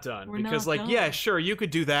 Because, yeah, sure, you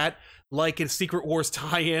could do that, like in Secret Wars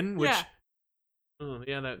tie-in, which,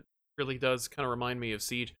 that really does kind of remind me of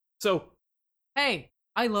Siege. So, hey,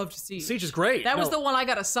 I loved Siege. Siege is great. That was the one I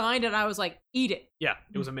got assigned, and I was like, eat it. Yeah,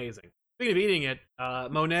 it was amazing. Speaking of eating it,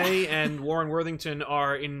 Monet and Warren Worthington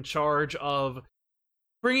are in charge of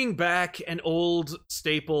bringing back an old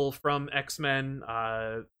staple from X-Men.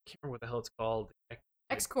 I can't remember what the hell it's called.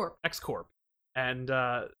 X-Corp. X-Corp. And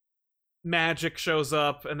Magic shows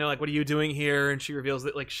up, and they're like, what are you doing here? And she reveals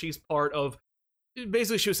that she's part of...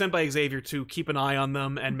 Basically, she was sent by Xavier to keep an eye on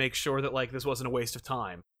them and make sure that this wasn't a waste of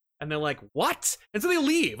time. And they're like, what? And so they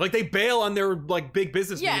leave. They bail on their big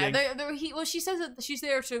business meeting. Yeah, she says that she's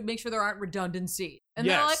there to make sure there aren't redundancies. And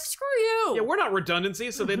they're like, screw you. Yeah, we're not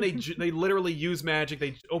redundancies. So then they literally use magic.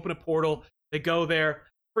 They open a portal. They go there.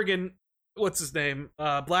 Friggin', what's his name?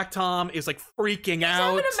 Black Tom is freaking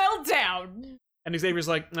out. He's having a meltdown. And Xavier's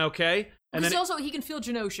like, okay. And then also, he can feel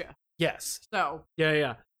Genosha. Yes. So.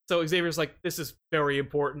 Yeah. So Xavier's like, this is very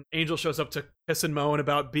important. Angel shows up to piss and moan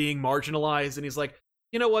about being marginalized. And he's like,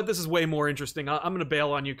 you know what? This is way more interesting. I'm going to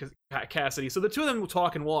bail on you, Cassidy. So the two of them will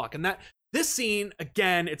talk and walk. And this scene,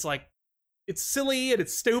 again, it's it's silly and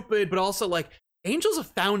it's stupid, but also Angel's a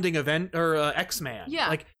founding event or X-Man.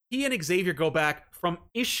 Yeah. He and Xavier go back from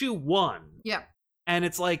issue 1. Yeah. And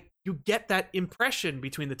it's you get that impression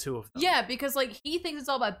between the two of them. Yeah, because he thinks it's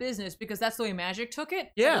all about business because that's the way Magic took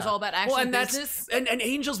it. Yeah. It was all about actual business. And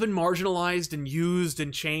Angel's been marginalized and used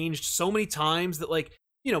and changed so many times that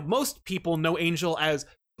most people know Angel as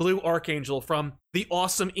Blue Archangel from the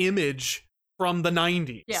awesome Image from the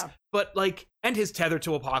 90s. Yeah. But and his tether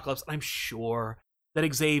to Apocalypse, I'm sure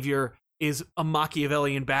that Xavier is a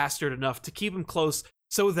Machiavellian bastard enough to keep him close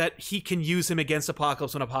so that he can use him against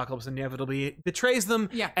Apocalypse when Apocalypse inevitably betrays them.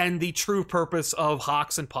 Yeah. And the true purpose of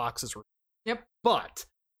Hox and Pox is real. Yep. But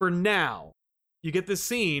for now, you get this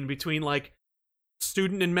scene between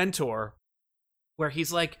student and mentor where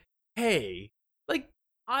he's like, hey,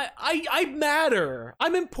 I matter.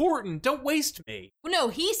 I'm important. Don't waste me. Well, no,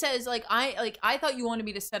 he says I thought you wanted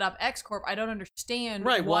me to set up X Corp. I don't understand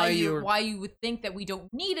why you would think that we don't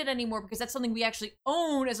need it anymore because that's something we actually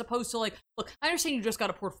own as opposed to look, I understand you just got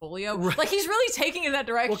a portfolio. Right. He's really taking in that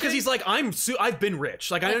direction. Well, because he's I've been rich.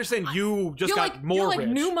 I understand you just got more rich.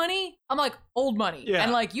 New money? I'm old money. Yeah.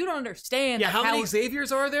 And you don't understand. Yeah, how many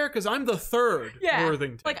Xaviers are there? Because I'm the third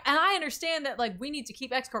Worthington. And I understand that we need to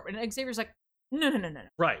keep X Corp. And Xavier's like, no.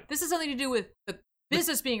 Right. This has something to do with the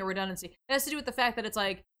business being a redundancy. It has to do with the fact that it's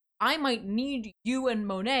I might need you and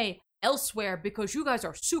Monet elsewhere because you guys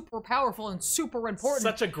are super powerful and super important.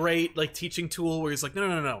 Such a great teaching tool where he's like,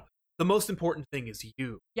 no. The most important thing is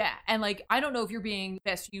you. Yeah, and I don't know if you're being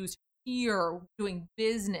best used here doing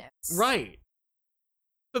business. Right.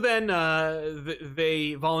 So then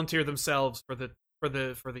they volunteer themselves for the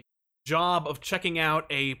job of checking out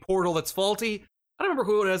a portal that's faulty. I don't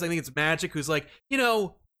remember who it is. I think it's Magic, who's like,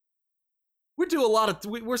 we're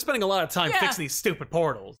spending a lot of time fixing these stupid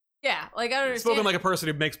portals. Yeah, like I don't understand. Spoken like a person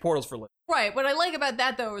who makes portals for living. Right. What I like about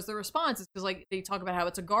that though is the response is because like they talk about how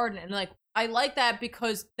it's a garden and like I like that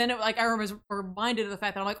because then I was reminded of the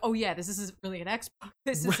fact that I'm like, oh yeah, this isn't really an X book.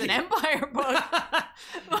 This is an Empire book.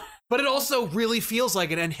 But it also really feels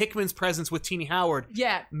like it, and Hickman's presence with Teenie Howard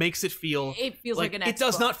makes it feel. It feels like an X book. It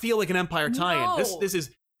does not feel like an Empire tie-in. No. This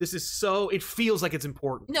is so. It feels like it's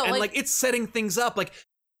important. No, and like it's setting things up. Like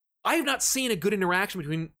I have not seen a good interaction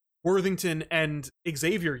between Worthington and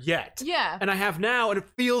Xavier yet. Yeah. And I have now, and it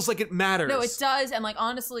feels like it matters. No, it does. And like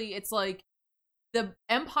honestly, it's like the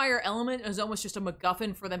Empire element is almost just a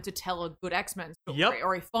MacGuffin for them to tell a good X-Men story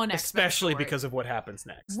or a fun X-Men especially story. Because of what happens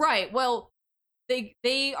next. Right. Well,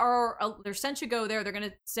 they're sent to go there. They're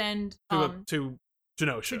gonna send to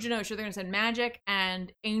Genosha. To Genosha. They're gonna send Magic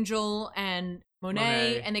and Angel and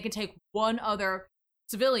Monet, and they can take one other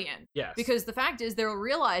civilian. Yes. Because the fact is they're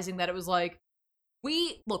realizing that it was like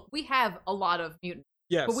we have a lot of mutants.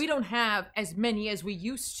 Yes. But we don't have as many as we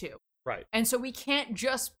used to. Right. And so we can't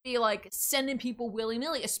just be like sending people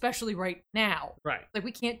willy-nilly, especially right now. Right. Like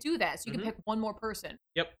we can't do that. So you can pick one more person.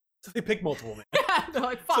 Yep. So they pick multiple men. They're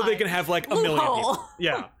like, fine. So they can have like a million people.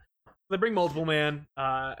 Yeah. They bring multiple man,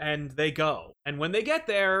 and they go. And when they get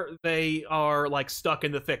there, they are like stuck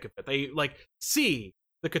in the thick of it. They like see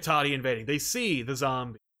the Katati invading. They see the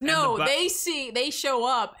zombie. No, they show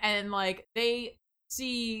up and like they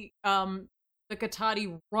see the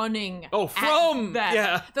Katati running. Oh, from that.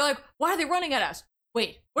 Yeah. They're like, why are they running at us?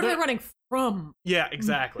 Wait, what are they running from? Yeah,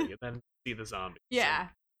 exactly. And then see the zombies. Yeah.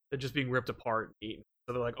 So they're just being ripped apart and eaten.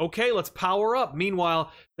 So they're like, okay, let's power up.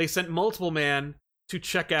 Meanwhile, they sent multiple man to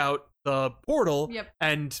check out the portal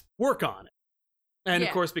and work on it. And of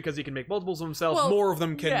course, because he can make multiples of himself, more of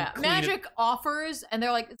them can clean Magic offers, and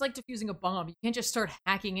they're like, it's like defusing a bomb. You can't just start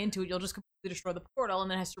hacking into it. You'll just completely destroy the portal, and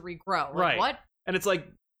then it has to regrow. Like, right. What? And it's like,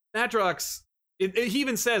 Madrox, he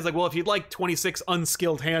even says, like, well, if you'd like 26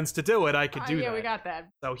 unskilled hands to do it, I could do that. Yeah, we got that.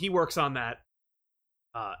 So he works on that,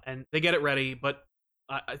 and they get it ready, but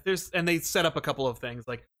they set up a couple of things,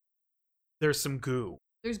 like, there's some goo.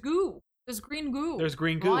 There's goo. There's green goo. There's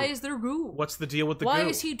green goo. Why is there goo? What's the deal with the goo? Why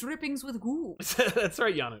is he drippings with goo? That's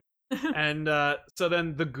right, Yanu. And so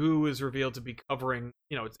then the goo is revealed to be covering,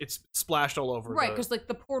 it's splashed all over. Right, because like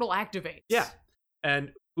the portal activates. Yeah.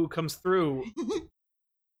 And who comes through?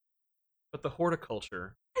 But the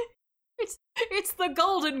horticulture. It's the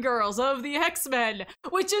Golden Girls of the X-Men,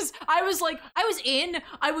 which is, I was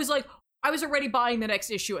already buying the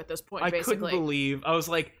next issue at this point, basically. I couldn't believe, I was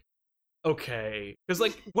like, okay. Because,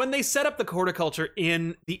 like, when they set up the horticulture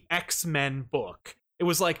in the X-Men book, it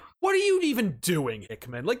was like, what are you even doing,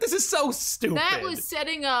 Hickman? Like, this is so stupid. That was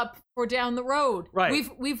setting up for down the road. Right.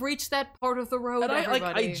 We've reached that part of the road, and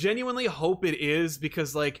everybody. I genuinely hope it is,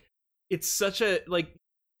 because, like, it's such a, like,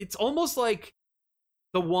 it's almost like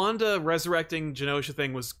the Wanda resurrecting Genosha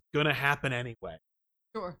thing was gonna happen anyway.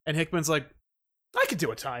 Sure. And Hickman's like, I could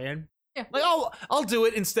do a tie-in. Yeah. Like, I'll do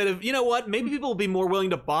it instead of, you know what? Maybe people will be more willing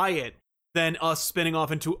to buy it than us spinning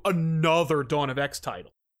off into another Dawn of X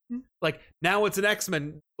title. Mm-hmm. Like, now it's an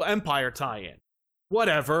X-Men Empire tie-in.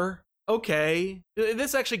 Whatever. Okay.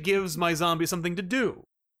 This actually gives my zombies something to do.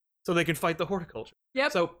 So they can fight the horticulture.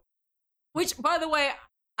 Yep. So, which, by the way,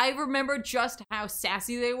 I remember just how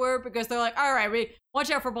sassy they were, because they're like, all right, watch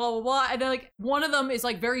out for blah, blah, blah. And then, like, one of them is,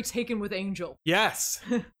 like, very taken with Angel. Yes.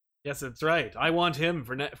 Yes, that's right. I want him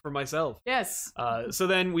for myself. Yes. So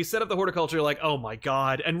then we set up the horticulture, like, oh my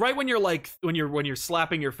god. And right when you're, like, when you're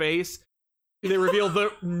slapping your face, they reveal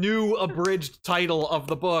the new abridged title of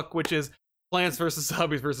the book, which is Plants vs.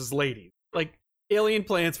 Zombies vs. Ladies. Like, alien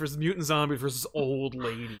plants versus mutant zombies versus old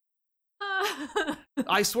ladies.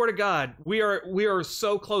 I swear to God, we are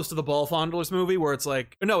so close to the Ball Fondlers movie where it's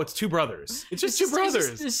like, no, it's two brothers. It's just two brothers.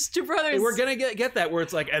 It's just two brothers. And we're gonna get that where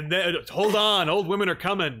it's like, and then hold on, old women are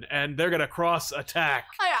coming and they're gonna cross attack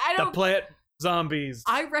the plant zombies.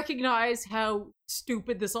 I recognize how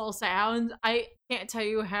stupid this all sounds. I can't tell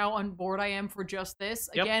you how on board I am for just this.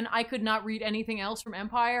 Yep. Again, I could not read anything else from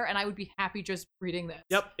Empire, and I would be happy just reading this.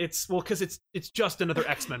 Yep, because it's just another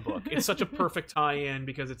X-Men book. It's such a perfect tie-in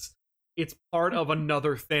because it's part of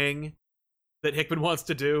another thing that Hickman wants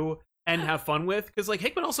to do and have fun with. Because, like,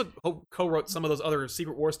 Hickman also co-wrote some of those other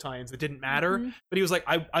Secret Wars tie-ins that didn't matter. Mm-hmm. But he was like,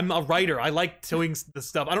 I'm a writer. I like doing the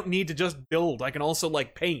stuff. I don't need to just build. I can also,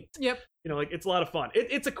 like, paint. Yep. Like, it's a lot of fun.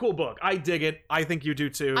 It's a cool book. I dig it. I think you do,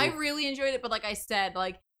 too. I really enjoyed it. But like I said,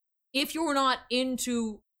 like, if you're not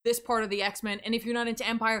into this part of the X-Men. And if you're not into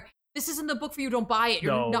Empire, this isn't the book for you. Don't buy it.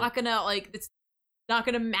 You're not gonna it's not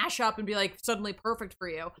gonna mash up and be like suddenly perfect for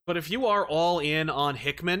you. But if you are all in on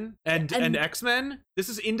Hickman and X-Men, this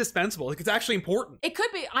is indispensable. Like, it's actually important. It could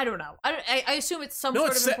be. I don't know. I assume it's some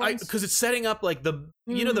sort of importance. Because it's setting up like the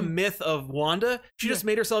the myth of Wanda. She just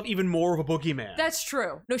made herself even more of a boogeyman. That's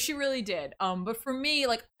true. No, she really did. But for me,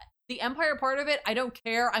 like the Empire part of it, I don't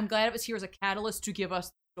care. I'm glad it was here as a catalyst to give us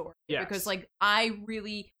the story. Yes. Because like I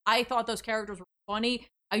thought those characters were funny.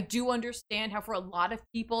 I do understand how for a lot of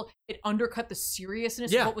people it undercut the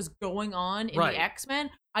seriousness of what was going on in the X-Men.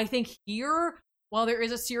 I think here, while there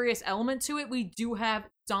is a serious element to it, we do have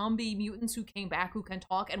zombie mutants who came back who can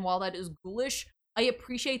talk, and while that is ghoulish, I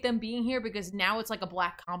appreciate them being here because now it's like a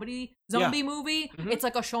black comedy zombie movie. It's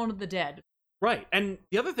like a Shaun of the Dead. Right. And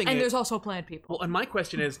the other thing there's also plant people. Well, and my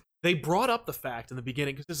question is, they brought up the fact in the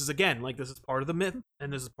beginning, because this is, again, like, this is part of the myth,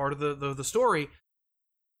 and this is part of the story.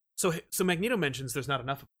 So Magneto mentions there's not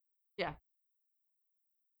enough of it. Yeah.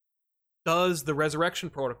 Does the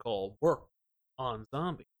resurrection protocol work on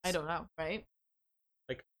zombies? I don't know, right?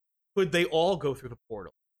 Like, could they all go through the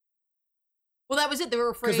portal? Well, that was it. They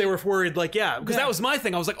were afraid. Because they were worried, like, because that was my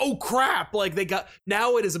thing. I was like, oh, crap. Like,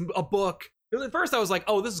 now it is a book. At first, I was like,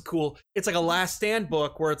 oh, this is cool. It's like a Last Stand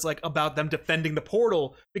book where it's like about them defending the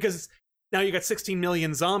portal because now you got 16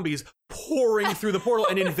 million zombies pouring through the portal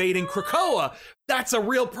and invading Krakoa. That's a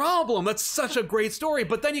real problem. That's such a great story.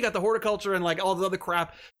 But then you got the horticulture and like all the other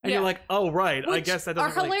crap, and you're like, oh, right. Which I guess that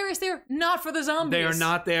doesn't are hilarious. They're not for the zombies. They are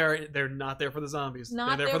not there. They're not there for the zombies.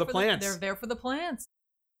 They're there for the plants. They're there for the plants.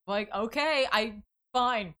 Like, okay,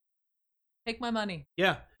 fine. Take my money.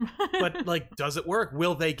 Yeah. But like, does it work?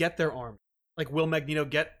 Will they get their army? Like, will Magneto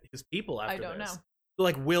get his people after this? I don't know.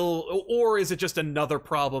 Like, or is it just another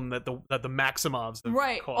problem that the Maximovs have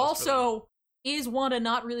caused? Also, is Wanda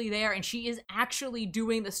not really there, and she is actually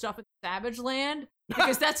doing the stuff at Savage Land?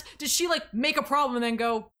 Because did she like make a problem and then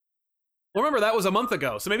go? Well, remember that was a month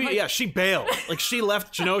ago, so maybe she bailed. Like, she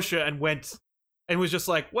left Genosha and went, and was just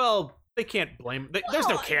like, well, they can't blame. There's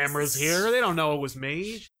no cameras here. They don't know it was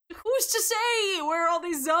me. Who's to say where all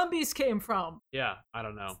these zombies came from? Yeah, I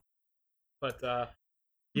don't know. But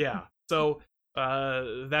yeah, so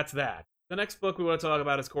that's that. The next book we want to talk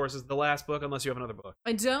about, of course, is the last book, unless you have another book.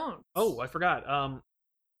 I don't. Oh, I forgot.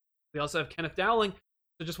 We also have Kenneth Dowling.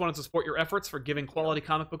 So just wanted to support your efforts for giving quality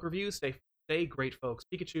comic book reviews. Stay great, folks.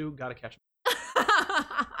 Pikachu, gotta catch him.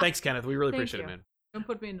 Thanks, Kenneth. We really appreciate it, man. Don't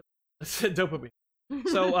put me in. Don't put me.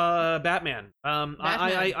 So, Batman.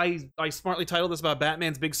 I smartly titled this about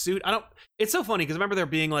Batman's big suit. It's so funny because I remember there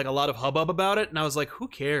being like a lot of hubbub about it, and I was like, who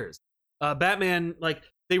cares? Batman, like,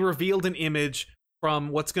 they revealed an image from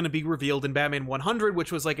what's going to be revealed in Batman 100,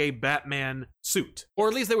 which was like a Batman suit. Or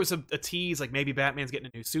at least there was a tease, like maybe Batman's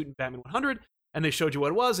getting a new suit in Batman 100, and they showed you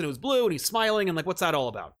what it was, and it was blue, and he's smiling, and like, what's that all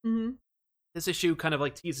about? Mm-hmm. This issue kind of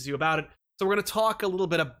like teases you about it. So we're going to talk a little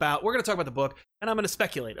bit about, we're going to talk about the book, and I'm going to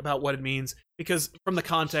speculate about what it means, because from the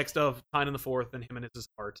context of Tynion the Fourth and Jimenez's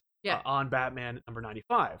art on Batman number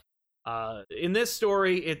 95. In this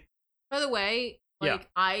story, By the way, like,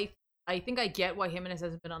 I think I get why Jimenez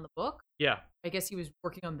hasn't been on the book. Yeah. I guess he was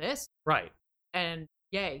working on this. Right. And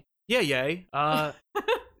yay. Yeah, yay.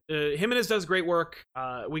 Jimenez does great work.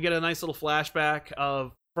 We get a nice little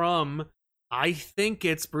flashback from, I think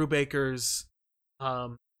it's Brubaker's,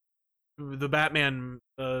 the Batman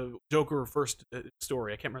Joker first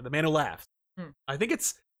story. I can't remember. The Man Who Laughs. I think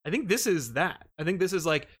this is that. I think this is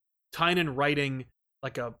like Tynion writing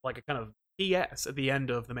like a kind of PS at the end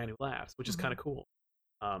of The Man Who Laughs, which is kind of cool.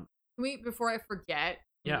 Can we, before I forget,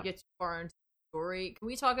 when we get too far into the story, can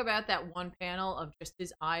we talk about that one panel of just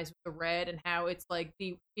his eyes with the red and how it's like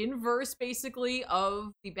the inverse, basically,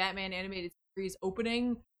 of the Batman animated series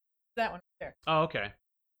opening? That one right there. Oh, okay.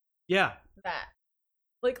 Yeah. That.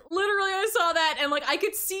 Like, literally, I saw that, and like, I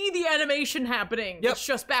could see the animation happening. Yep. It's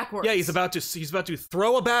just backwards. Yeah, he's about to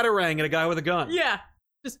throw a batarang at a guy with a gun. Yeah.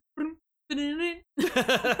 Just.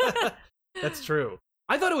 That's true.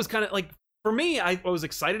 I thought it was kind of like, for me, I was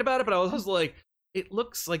excited about it, but I was like, it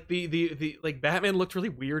looks like the like Batman looked really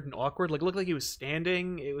weird and awkward. Like, it looked like he was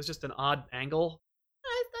standing. It was just an odd angle.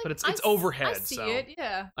 But it's overhead. I see it.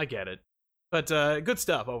 Yeah. I get it. But good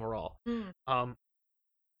stuff overall.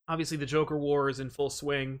 Obviously, the Joker War is in full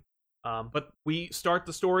swing. But we start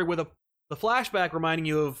the story with the flashback reminding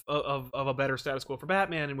you of a better status quo for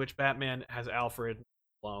Batman, in which Batman has Alfred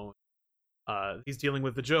alone. He's dealing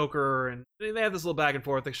with the Joker, and they have this little back and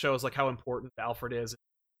forth that shows like how important Alfred is.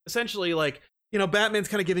 Essentially, like, you know, Batman's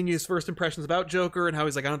kind of giving you his first impressions about Joker and how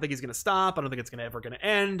he's like, I don't think he's going to stop. I don't think it's ever going to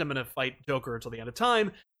end. I'm going to fight Joker until the end of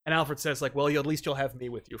time. And Alfred says, like, well, at least you'll have me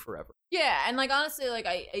with you forever. Yeah, and, like, honestly, like,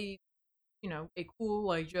 a cool,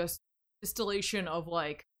 like, just distillation of,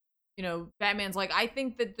 like, Batman's like, I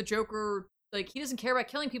think that the Joker, like, he doesn't care about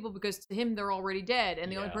killing people because to him, they're already dead.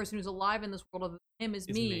 And the only person who's alive in this world other than him is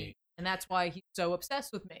me. And that's why he's so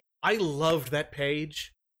obsessed with me. I loved that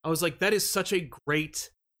page. I was like, that is such a great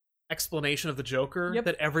explanation of the Joker,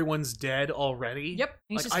 that everyone's dead already. Yep. And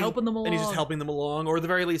he's just helping them along. And he's just helping them along. Or at the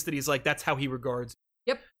very least that he's like, that's how he regards.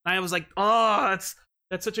 Yep. And I was like, oh,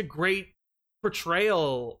 that's such a great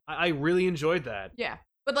portrayal. I really enjoyed that. Yeah.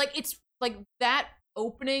 But, like, it's, like, that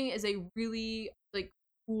opening is a really, like,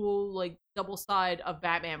 cool, like, double side of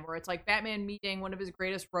Batman, where it's, like, Batman meeting one of his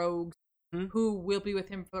greatest rogues, who will be with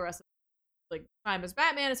him for the rest of like time as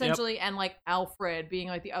Batman, essentially, and like Alfred being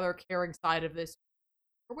like the other caring side of this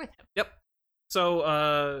with him. Yep.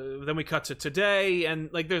 So then we cut to today, and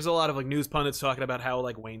like there's a lot of like news pundits talking about how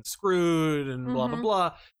like Wayne's screwed and blah blah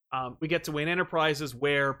blah. We get to Wayne Enterprises,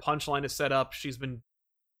 where Punchline is set up. She's been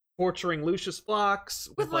torturing Lucius Fox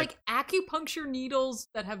with like acupuncture needles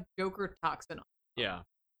that have Joker toxin on. Yeah.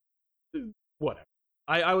 Whatever.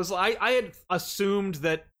 I had assumed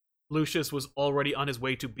that Lucius was already on his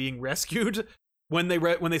way to being rescued when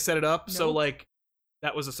they set it up. Nope. So like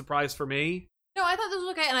that was a surprise for me. No, I thought this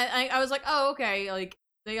was okay, and I was like, oh, okay. Like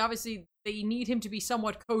they need him to be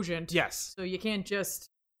somewhat cogent. Yes. So you can't just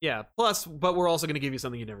Plus, but we're also going to give you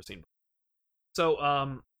something you've never seen.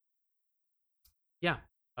 So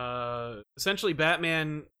essentially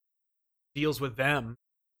Batman deals with them.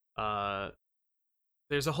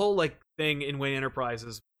 There's a whole like thing in Wayne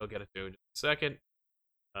Enterprises. I'll get it to in just a second.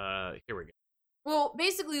 Here we go. Well,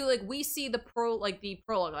 basically, like we see the prologue.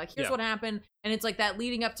 Like, here's what happened, and it's like that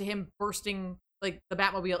leading up to him bursting like the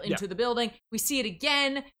Batmobile into the building. We see it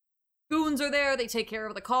again. Goons are there. They take care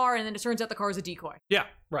of the car, and then it turns out the car is a decoy. Yeah,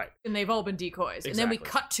 right. And they've all been decoys. Exactly. And then we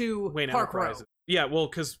cut to Wayne Park Row. Yeah, well,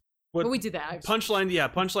 because we did that.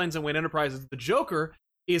 Punchlines in Wayne Enterprises. The Joker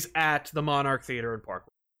is at the Monarch Theater in Park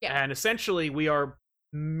Row. Yeah. And essentially, we are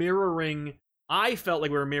mirroring. I felt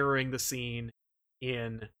like we were mirroring the scene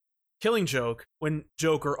in Killing Joke when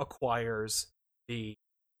Joker acquires the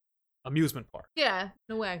amusement park. Yeah,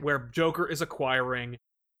 no way. Where Joker is acquiring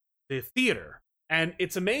the theater. And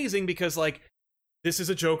it's amazing because, like, this is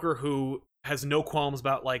a Joker who has no qualms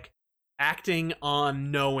about, like, acting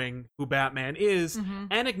on knowing who Batman is,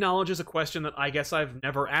 and acknowledges a question that I guess I've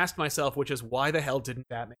never asked myself, which is, why the hell didn't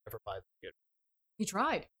Batman ever buy the theater? He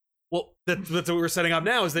tried. Well, that's what we're setting up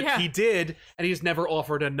now, is that he did, and he's never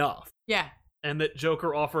offered enough. Yeah. And that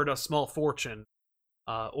Joker offered a small fortune,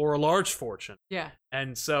 or a large fortune. Yeah.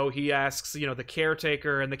 And so he asks, the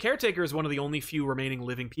caretaker, and the caretaker is one of the only few remaining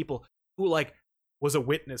living people who, like, was a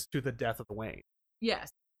witness to the death of Wayne.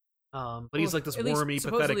 Yes. But he's like this wormy,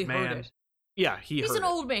 pathetic man. Yeah, he's an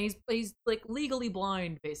old man. He's like legally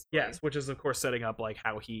blind, basically. Yes, which is of course setting up like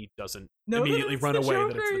how he doesn't immediately run away.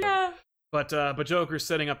 Joker, that it's the Joker. But Joker's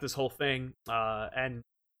setting up this whole thing, and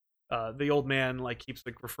the old man like keeps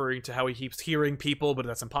like referring to how he keeps hearing people, but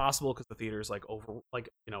that's impossible because the theater's like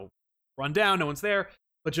run down, no one's there.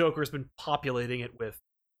 But Joker's been populating it with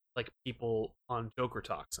like people on Joker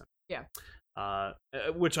toxin. Yeah.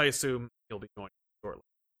 Which I assume he'll be going shortly.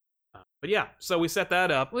 But yeah, so we set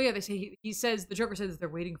that up. Well, yeah, they say the Joker says they're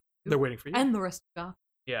waiting for you. They're waiting for you. And the rest of Gotham.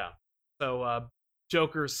 Yeah. So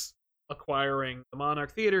Joker's acquiring the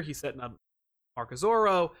Monarch Theater. He's setting up Mark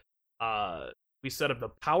Azoro. We set up the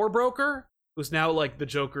Power Broker, who's now like the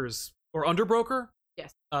Joker's or underbroker.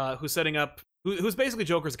 Yes. Who's setting up who's basically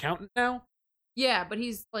Joker's accountant now. Yeah, but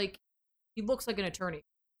he looks like an attorney.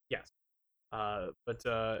 Yes. But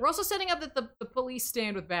we're also setting up that the police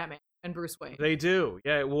stand with Batman and Bruce Wayne. They do.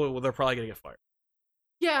 Yeah, well they're probably gonna get fired.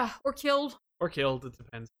 Yeah, or killed. It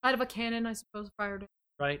depends. Out of a cannon, I suppose, fired.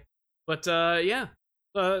 Right. But yeah.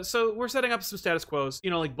 So we're setting up some status quos.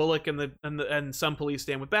 Like Bullock and some police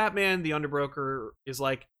stand with Batman. The underbroker is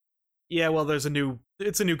like, yeah, well, it's a new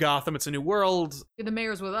Gotham, it's a new world. Yeah, the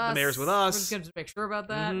mayor's with us. We're just gonna make sure about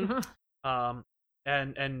that. Mm-hmm.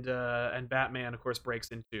 And Batman, of course,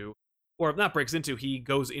 he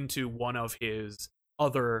goes into one of his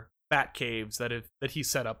other bat caves that he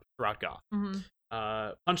set up throughout Gotham.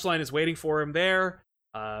 Punchline is waiting for him there,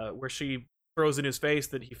 where she throws in his face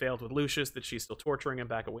that he failed with Lucius, that she's still torturing him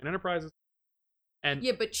back at Wayne Enterprises. And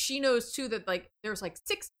yeah, but she knows too that like there's like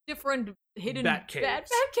 6 different hidden bat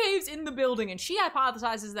caves in the building, and she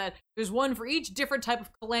hypothesizes that there's one for each different type of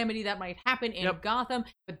calamity that might happen in Gotham,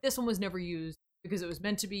 but this one was never used because it was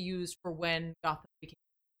meant to be used for when Gotham became.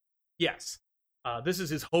 Yes. This is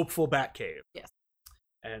his hopeful bat cave. Yes.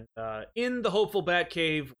 And in the hopeful bat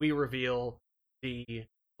cave, we reveal the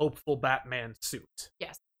hopeful Batman suit.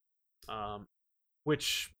 Yes.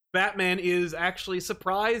 which Batman is actually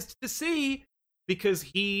surprised to see because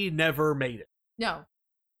he never made it. No.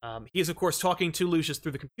 He is, of course, talking to Lucius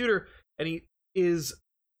through the computer, and he is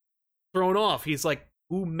thrown off. He's like,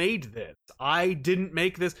 who made this? I didn't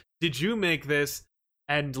make this. Did you make this?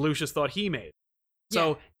 And Lucius thought he made it.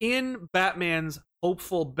 So in Batman's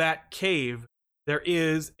hopeful Bat Cave, there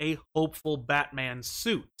is a hopeful Batman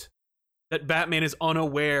suit that Batman is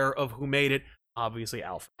unaware of who made it. Obviously,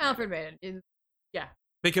 Alfred. Alfred made it. Yeah.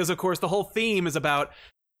 Because, of course, the whole theme is about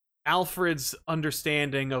Alfred's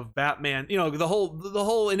understanding of Batman. You know, the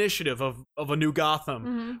whole initiative of a new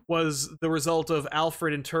Gotham was the result of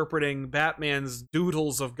Alfred interpreting Batman's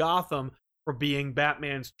doodles of Gotham for being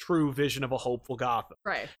Batman's true vision of a hopeful Gotham.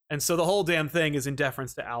 Right. And so the whole damn thing is in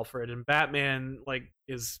deference to Alfred, and Batman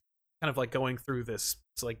is kind of going through this.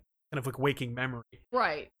 It's kind of waking memory.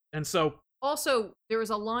 Right. And so also there is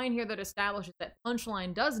a line here that establishes that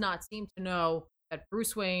Punchline does not seem to know that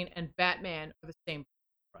Bruce Wayne and Batman are the same.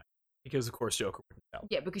 Right. Because of course Joker wouldn't tell.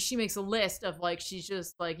 Yeah, because she makes a list of she's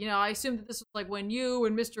just I assumed that this was when you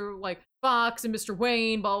and Mr. Fox and Mr.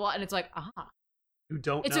 Wayne, blah, blah, and it's you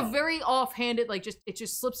don't it's know. A very offhanded, it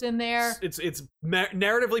just slips in there. It's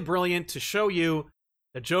narratively brilliant to show you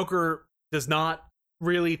that Joker does not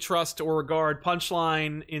really trust or regard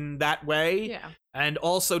Punchline in that way. Yeah. And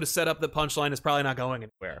also to set up that Punchline is probably not going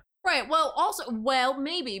anywhere. Right. Well,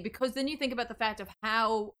 maybe, because then you think about the fact of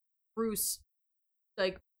how Bruce,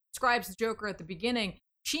 describes the Joker at the beginning.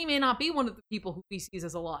 She may not be one of the people who he sees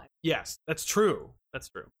as alive. Yes, that's true. That's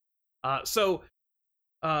true. So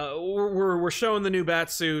we're showing the new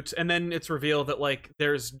Batsuit, and then it's revealed that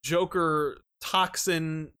there's Joker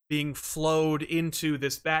toxin being flowed into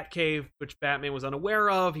this Batcave, which Batman was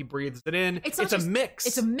unaware of. He breathes it in. It's a mix.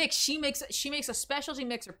 It's a mix. She makes a specialty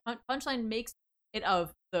mixer. Punchline makes it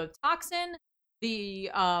of the toxin,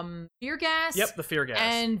 the fear gas. Yep, the fear gas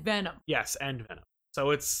and venom. Yes, and venom.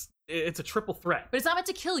 So it's a triple threat. But it's not meant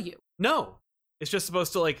to kill you. No, it's just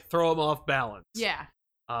supposed to throw him off balance. Yeah.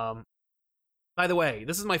 By the way,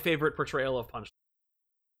 this is my favorite portrayal of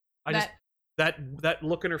Punchline. That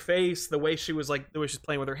look in her face, the way she was the way she's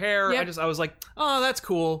playing with her hair. Yep. I was like, oh, that's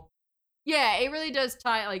cool. Yeah, it really does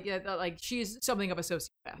tie she's something of a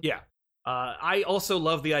sociopath. Yeah. I also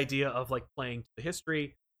love the idea of playing to the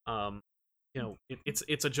history.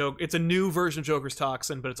 It's a joke. It's a new version of Joker's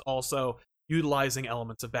toxin, but it's also utilizing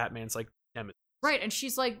elements of Batman's nemesis. Right, and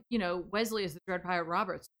she's Wesley is the Dread Pirate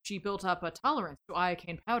Roberts. She built up a tolerance to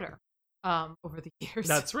iocane powder over the years.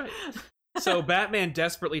 That's right. So Batman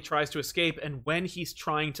desperately tries to escape, and when he's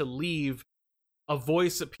trying to leave, a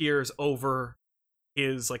voice appears over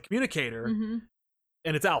his communicator, and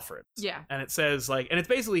it's Alfred. Yeah. And it says and it's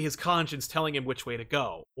basically his conscience telling him which way to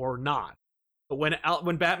go or not. But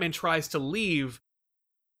when Batman tries to leave,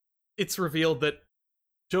 it's revealed that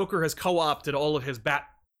Joker has co-opted all of his Bat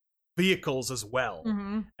vehicles as well.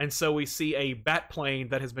 And so we see a Bat plane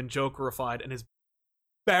that has been Jokerified and is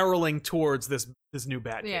barreling towards this new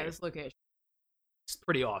Batcave. Yeah, this location. It's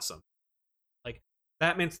pretty awesome.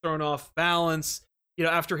 Batman's thrown off balance,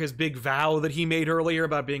 after his big vow that he made earlier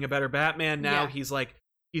about being a better Batman. Now he's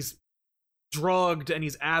drugged and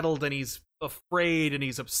he's addled and he's afraid and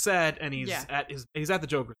he's upset and he's at the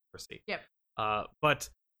Joker's mercy. Yep. But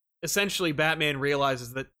essentially Batman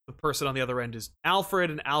realizes that the person on the other end is Alfred,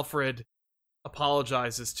 and Alfred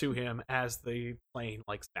apologizes to him as the plane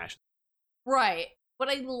smashes. Right. What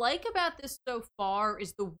I like about this so far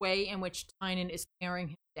is the way in which Tynion is tearing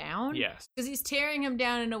him down. Yes. Because he's tearing him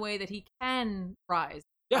down in a way that he can rise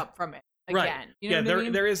up from it again. Right. You know what I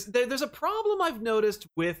mean? There's a problem I've noticed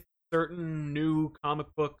with certain new comic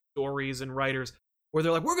book stories and writers where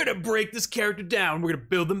they're we're going to break this character down, we're going to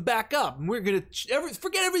build them back up, and we're going to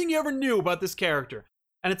forget everything you ever knew about this character.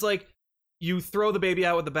 And it's you throw the baby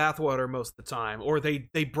out with the bathwater most of the time, or they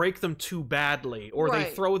break them too badly, or they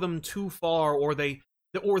throw them too far, or the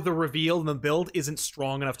reveal and the build isn't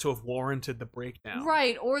strong enough to have warranted the breakdown.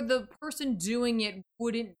 Right, or the person doing it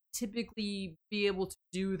wouldn't typically be able to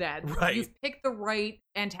do that. Right. You've picked the right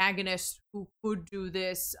antagonist who could do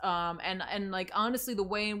this, and honestly, the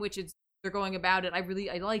way in which they're going about it, I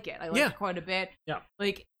like it. I like it quite a bit. Yeah.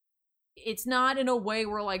 It's not in a way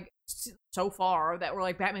where so far that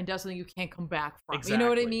we're Batman does something you can't come back from. Exactly. You know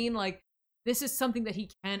what I mean? This is something that he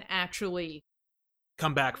can actually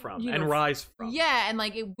come back from and rise from. Yeah, and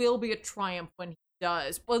it will be a triumph when he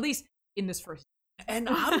does. Well, at least in this first. And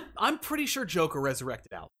I'm pretty sure Joker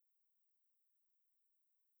resurrected Alfred.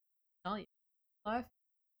 Tell you, live?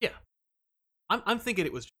 Yeah, I'm thinking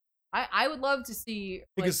it was. I would love to see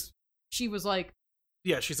because she was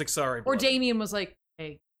yeah, she's sorry. Or Damian was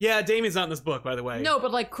hey, Yeah, Damien's not in this book, by the way. No,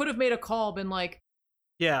 but like could have made a call, been like,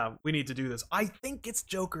 yeah, we need to do this. I think it's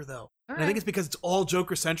Joker though. Right. And I think it's because it's all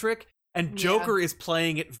Joker centric, and Joker is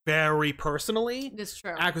playing it very personally. That's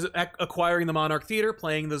true. Acquiring the Monarch Theater,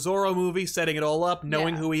 playing the Zorro movie, setting it all up,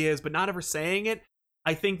 knowing who he is, but not ever saying it.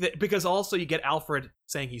 I think that because also you get Alfred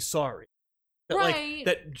saying he's sorry. That, like,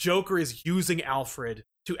 that Joker is using Alfred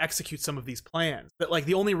to execute some of these plans. That like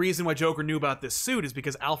the only reason why Joker knew about this suit is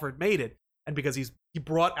because Alfred made it, and because he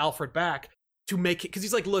brought Alfred back to make it. Because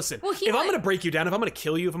he's like, listen, if I'm going to break you down, if I'm going to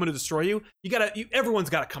kill you, if I'm going to destroy you, everyone's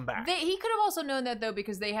got to come back. He could have also known that though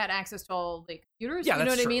because they had access to all the computers. Yeah, you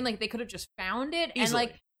know what I mean? Like they could have just found it, and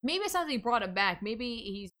like maybe it's not that he brought it back. Maybe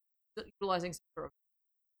he's utilizing some sort of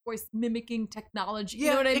voice mimicking technology.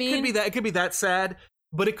 You know what I mean? It could be that. It could be that sad.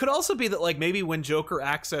 But it could also be that, like, maybe when Joker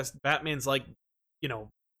accessed Batman's, like, you know,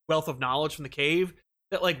 wealth of knowledge from the cave,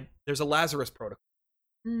 that, like, there's a Lazarus protocol.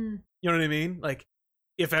 You know what I mean? Like,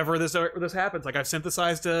 if ever this happens, like, I've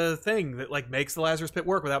synthesized a thing that, like, makes the Lazarus pit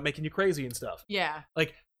work without making you crazy and stuff. Yeah.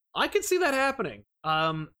 Like, I could see that happening.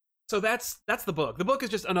 So that's the book. The book is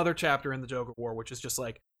just another chapter in the Joker War, which is just,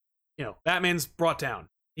 like, you know, Batman's brought down.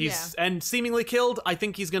 He's and seemingly killed. I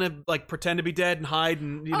think he's gonna like pretend to be dead and hide,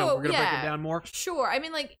 and you know we're gonna break him down more. Sure. I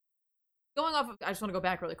mean, like going off of, I just want to go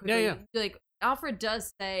back really quickly. Yeah. Like Alfred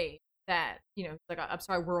does say that, you know, like I'm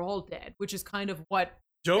sorry, we're all dead, which is kind of what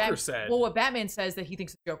Joker said. Well, what Batman says that he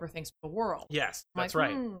thinks the Joker thinks for the world. Yes, that's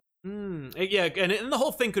right. Yeah, and the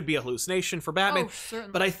whole thing could be a hallucination for Batman. Oh,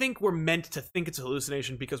 certainly. But I think we're meant to think it's a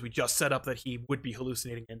hallucination because we just set up that he would be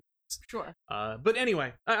hallucinating in. Sure. But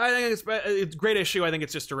anyway, I think it's a great issue. I think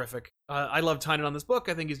it's just terrific. I love Tynion on this book.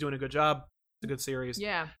 I think he's doing a good job. It's a good series.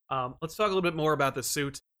 Yeah. Let's talk a little bit more about this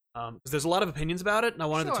suit. Because there's a lot of opinions about it, and I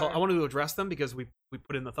wanted to address them because we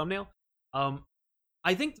put in the thumbnail.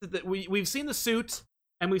 I think that we've seen the suit,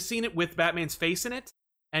 and we've seen it with Batman's face in it,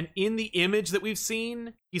 and in the image that we've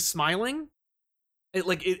seen, he's smiling.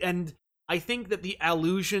 And I think that the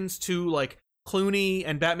allusions to like Clooney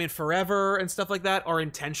and Batman Forever and stuff like that are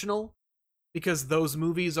intentional because those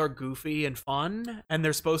movies are goofy and fun and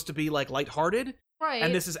they're supposed to be like lighthearted. Right.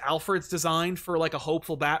 And this is Alfred's design for like a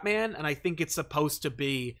hopeful Batman. And I think it's supposed to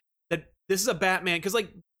be that this is a Batman because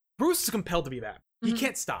like Bruce is compelled to be Batman. He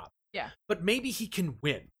can't stop. Yeah. But maybe he can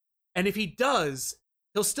win. And if he does,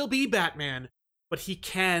 he'll still be Batman, but he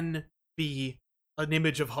can be an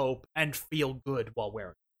image of hope and feel good while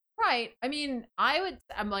wearing it. Right. I mean, I'm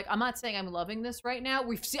not saying I'm loving this right now.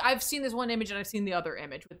 I've seen this one image and I've seen the other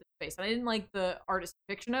image with the face. And I didn't like the artist's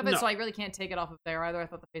depiction of it, so I really can't take it off of there either. I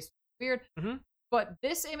thought the face was weird. But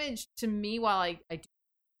this image, to me, while I do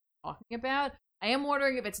talking about, I am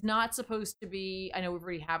wondering if it's not supposed to be, I know we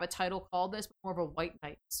already have a title called this, but more of a White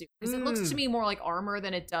Knight suit. Because it looks to me more like armor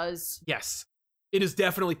than it does. Yes. It is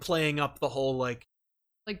definitely playing up the whole, like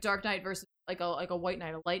Dark Knight versus like a White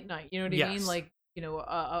Knight, a Light Knight. You know what I mean? Like, you know,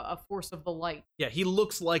 a force of the light. Yeah, he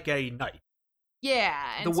looks like a knight. Yeah,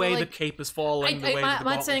 and the way the cape is falling. I'm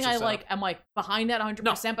not saying I'm behind that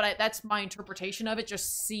 100%, but that's my interpretation of it.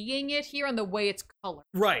 Just seeing it here and the way it's colored.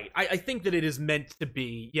 Right. I think that it is meant to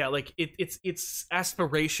be. Yeah, like it's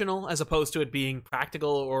aspirational as opposed to it being practical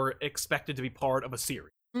or expected to be part of a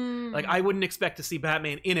series. Like I wouldn't expect to see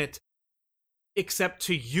Batman in it, except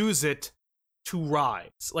to use it to rise.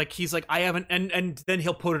 Like he's like, I haven't, and then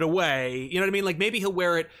he'll put it away. You know what I mean? Like maybe he'll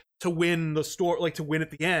wear it to win the store, like to win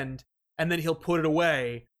at the end, and then he'll put it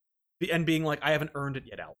away and being like, I haven't earned it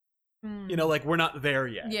yet, Al. You know, like we're not there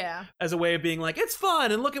yet. Yeah. As a way of being like, it's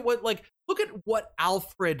fun, and look at what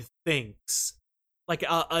Alfred thinks like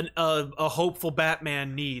a hopeful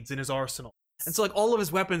Batman needs in his arsenal. And so like all of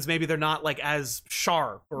his weapons, maybe they're not like as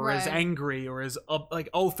sharp or as angry or as like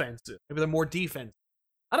offensive. Maybe they're more defensive.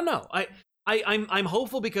 I don't know. I'm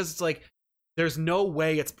hopeful because it's like there's no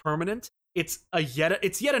way it's permanent. It's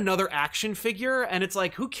yet another action figure, and it's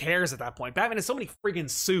like who cares at that point? Batman has so many friggin'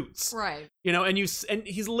 suits, right? You know, and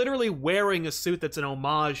he's literally wearing a suit that's an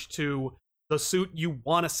homage to the suit you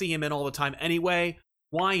want to see him in all the time anyway.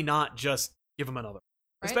 Why not just give him another?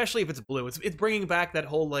 Right? Especially if it's blue. It's bringing back that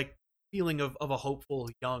whole like feeling of a hopeful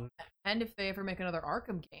young. And if they ever make another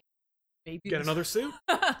Arkham game, maybe get another suit.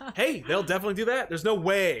 Hey, they'll definitely do that. There's no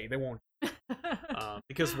way they won't.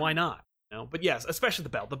 Because why not? You know? But yes, especially the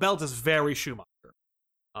belt. The belt is very Schumacher.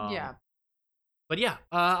 Yeah. But yeah,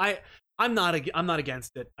 I'm not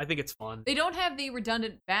against it. I think it's fun. They don't have the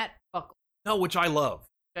redundant bat buckle. No, which I love.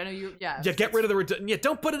 I know you. Yeah. Yeah. Get rid of the redundant. Yeah.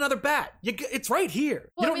 Don't put another bat. It's right here.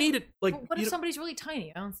 Well, you don't need it. Like, what if somebody's really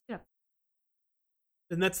tiny? I don't see it.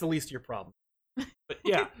 Then that's the least of your problem. But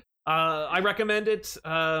yeah. I recommend it.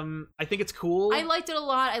 I think it's cool. I liked it a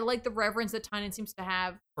lot. I like the reverence that Tynion seems to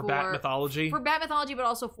have for Bat mythology. For Bat mythology, but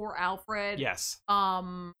also for Alfred. Yes.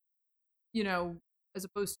 You know, as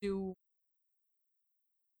opposed to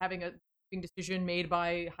having a decision made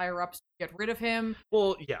by higher ups to get rid of him.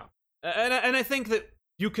 Well, yeah, and I think that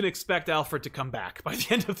you can expect Alfred to come back by the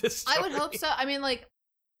end of this story. I would hope so. I mean, like,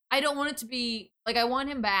 I don't want it to be like I want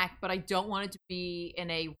him back, but I don't want it to be in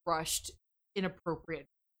a rushed, inappropriate.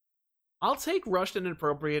 I'll take rushed and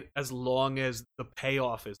inappropriate as long as the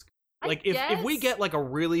payoff is like if we get like a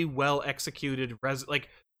really well executed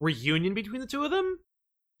reunion between the two of them,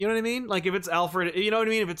 you know what I mean? Like if it's Alfred, you know what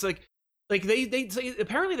I mean? If it's like they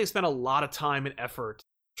apparently they spent a lot of time and effort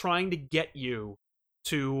trying to get you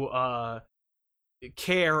to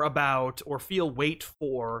care about or feel weight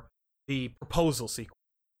for the proposal sequence,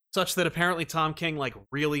 such that apparently Tom King like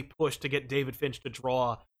really pushed to get David Finch to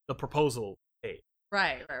draw the proposal page.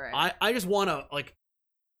 Right. I just want to like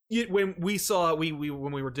when we saw when we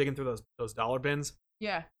were digging through those dollar bins.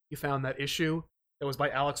 Yeah. You found that issue that was by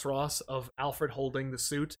Alex Ross of Alfred holding the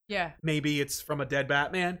suit. Yeah. Maybe it's from a dead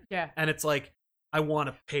Batman. Yeah. And it's like I want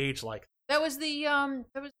a page like that. Was the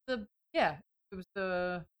it was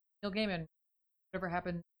the Neil Gaiman. Whatever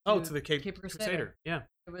happened to the Cape Crusader. Yeah.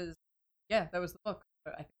 It was that was the book.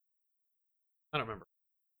 I don't remember.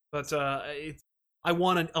 But I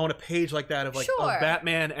want a page like that of like of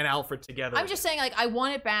Batman and Alfred together. I'm just saying, like, I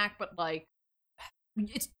want it back, but like,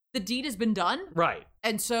 the deed has been done, right?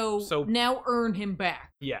 And so now earn him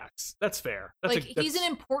back. Yes, that's fair. He's an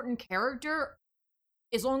important character.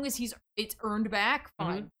 As long as it's earned back,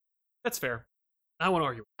 fine. Mm-hmm. That's fair. I won't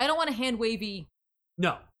argue. I don't want a hand wavy.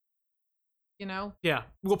 No. You know. Yeah,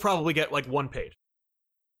 we'll probably get like one page.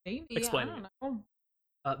 Maybe explaining. I don't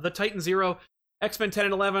know. The Titan Zero. X-Men 10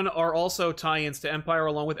 and 11 are also tie-ins to Empire,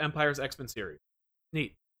 along with Empire's X-Men series.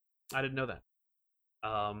 Neat. I didn't know that.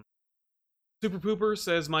 Super Pooper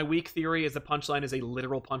says, my weak theory is the punchline is a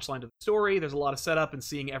literal punchline to the story. There's a lot of setup and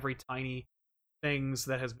seeing every tiny things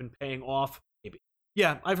that has been paying off. Maybe.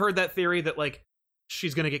 Yeah, I've heard that theory that, like,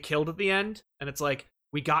 she's gonna get killed at the end, and it's like,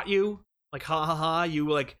 we got you. Like, ha ha ha, you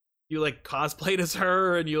cosplayed as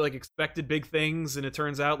her, and you, like, expected big things, and it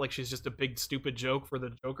turns out, like, she's just a big, stupid joke for the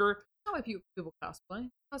Joker. How if people cosplay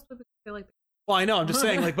because they like. Well, I know. I'm just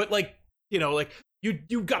saying, like, but like, you know, like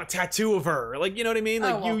you got a tattoo of her, like, you know what I mean?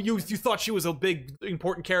 Like, you thought she was a big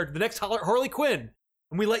important character, the next Harley Quinn,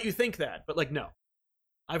 and we let you think that, but like, no,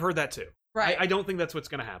 I've heard that too. Right. I don't think that's what's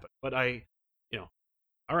gonna happen, but all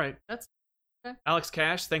right. That's okay. Alex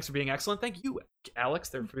Cash, thanks for being excellent. Thank you, Alex,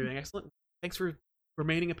 for being excellent. Thanks for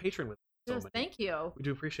remaining a patron with us. Yes, thank you. We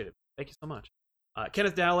do appreciate it. Thank you so much.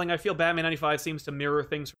 Kenneth Dowling, I feel Batman 95 seems to mirror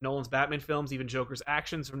things from Nolan's Batman films. Even Joker's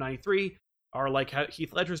actions from 93 are like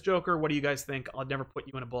Heath Ledger's Joker. What do you guys think? I'll never put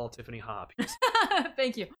you in a ball, Tiffany Hobb.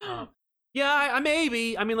 Thank you. Yeah,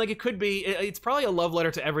 maybe. I mean, like, it could be. It's probably a love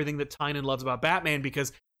letter to everything that Tynion loves about Batman,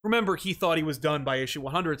 because remember, he thought he was done by issue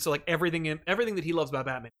 100, so like everything that he loves about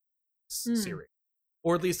Batman is series.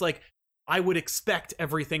 Or at least, like, I would expect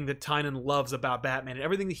everything that Tynion loves about Batman and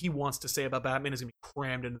everything that he wants to say about Batman is going to be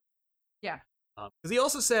crammed into. Yeah. Because he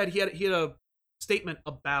also said he had a statement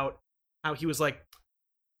about how he was like,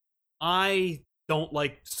 I don't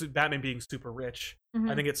like Batman being super rich. Mm-hmm.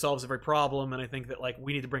 I think it solves every problem, and I think that like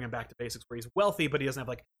we need to bring him back to basics where he's wealthy, but he doesn't have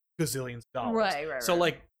like gazillions of dollars. Right. So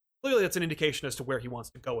like clearly that's an indication as to where he wants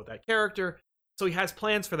to go with that character. So he has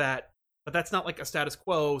plans for that, but that's not like a status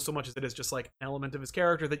quo so much as it is just like an element of his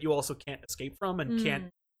character that you also can't escape from and can't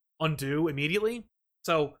undo immediately.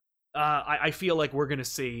 So I feel like we're gonna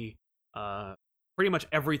see pretty much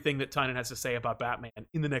everything that Tynion has to say about Batman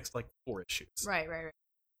in the next like 4 issues. Right.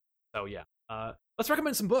 So yeah, let's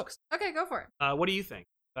recommend some books. Okay, go for it. What do you think?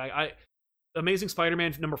 Amazing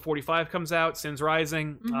Spider-Man number 45 comes out. Sins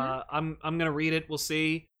Rising. Mm-hmm. I'm gonna read it. We'll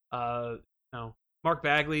see. No, Mark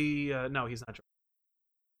Bagley. No, he's not.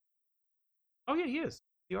 Oh yeah, he is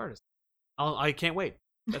the artist. I can't wait.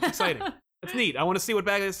 That's exciting. That's neat. I want to see what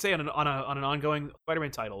Bagley has to say on an ongoing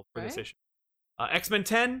Spider-Man title for this issue. X-Men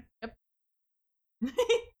 10. Yep.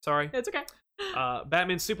 Sorry. It's okay.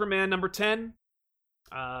 Batman Superman number 10.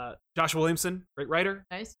 Josh Williamson, great writer.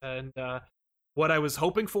 Nice. And what I was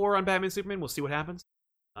hoping for on Batman Superman, we'll see what happens.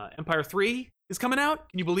 Empire 3 is coming out.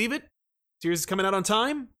 Can you believe it? Series is coming out on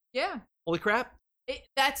time. Yeah. Holy crap.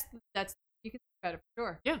 That's you can think about it for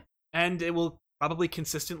sure. Yeah. And it will probably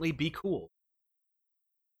consistently be cool.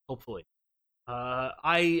 Hopefully.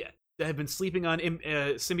 I have been sleeping on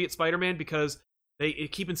Symbiote Spider-Man because they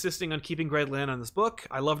keep insisting on keeping Greg Land on this book.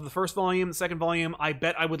 I loved the first volume, the second volume. I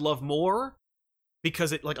bet I would love more.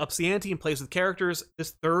 because it like ups the ante and plays with characters.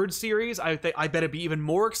 This third series, I bet it'd be even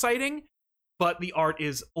more exciting, but the art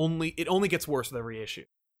is only gets worse with every issue,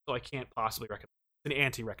 so I can't possibly recommend. It's an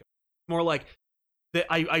anti-recommend. More like that.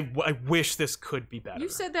 I wish this could be better. You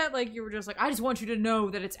said that like you were just like, I just want you to know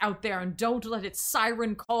that it's out there and don't let its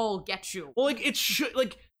siren call get you. Well, like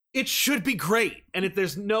it should be great, and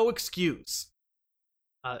there's no excuse.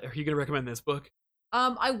 Are you gonna recommend this book?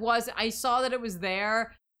 I saw that it was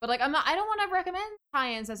there, but like I don't want to recommend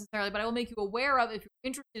tie-ins necessarily, but I will make you aware of if you're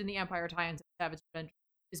interested in the Empire tie-ins that Savage Adventures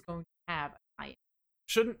is going to have a tie-in.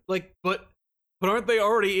 Shouldn't like, but aren't they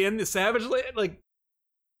already in the Savage Land? Like,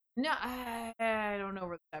 no, I don't know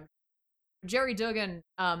where the Savage. Jerry Duggan is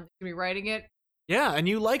gonna be writing it. Yeah, and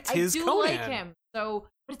you liked his Conan. I do like him, so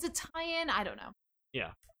but it's a tie-in. I don't know.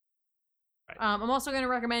 Yeah. Right. I'm also going to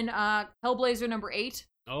recommend Hellblazer #8.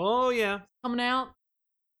 Oh yeah, coming out.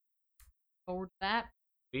 Forward to that.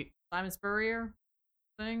 Sweet. Simon Spurrier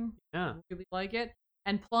thing. Yeah, I really like it.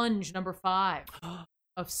 And Plunge #5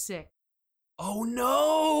 of 6. Oh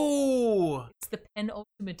no! It's the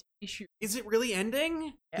penultimate issue. Is it really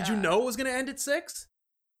ending? Yeah. Did you know it was going to end at 6?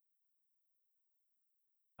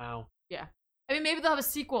 Wow. Yeah. I mean, maybe they'll have a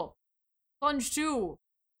sequel. Plunge 2.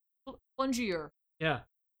 Plungier. Yeah.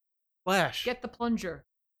 Flash. Get the plunger.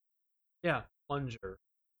 Yeah, plunger.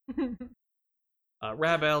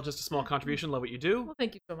 Rabel, just a small contribution. Love what you do. Well,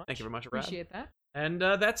 thank you so much. Thank you very much, Rab. Appreciate that. And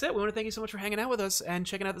that's it. We want to thank you so much for hanging out with us and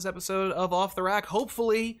checking out this episode of Off the Rack.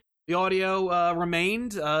 Hopefully, the audio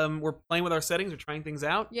remained. We're playing with our settings. We're trying things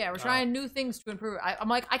out. Yeah, we're trying new things to improve. I'm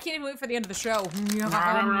like, I can't even wait for the end of the show.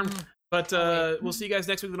 But we'll see you guys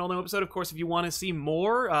next week with an all-new episode. Of course, if you want to see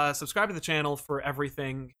more, subscribe to the channel for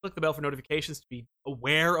everything. Click the bell for notifications to be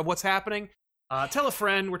aware of what's happening. Tell a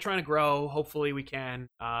friend. We're trying to grow. Hopefully we can.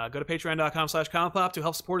 Go to patreon.com/comicpop to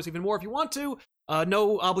help support us even more if you want to.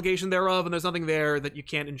 No obligation thereof, and there's nothing there that you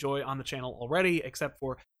can't enjoy on the channel already except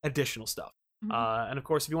for additional stuff. And of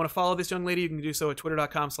course, if you want to follow this young lady, you can do so at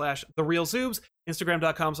twitter.com/TheRealZoobs,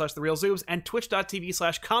 Instagram.com/TheRealZoobs, and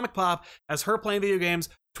Twitch.tv/ComicPop as her playing video games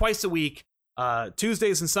twice a week,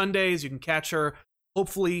 Tuesdays and Sundays. You can catch her,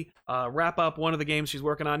 hopefully wrap up one of the games she's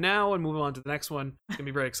working on now and move on to the next one. It's going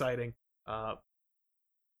to be very exciting.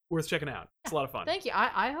 Worth checking out. It's a lot of fun. Thank you.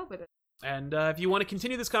 I hope it is. And if you want to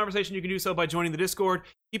continue this conversation, you can do so by joining the Discord.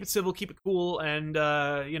 Keep it civil, keep it cool, and,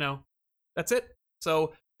 that's it.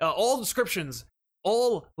 So all descriptions,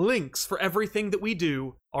 all links for everything that we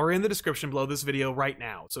do are in the description below this video right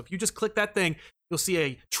now. So if you just click that thing, you'll see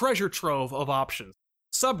a treasure trove of options.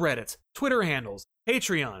 Subreddits, Twitter handles,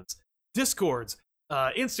 Patreons, Discords,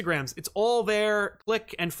 Instagrams. It's all there.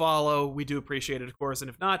 Click and follow. We do appreciate it, of course. And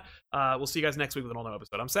if not, we'll see you guys next week with an all-new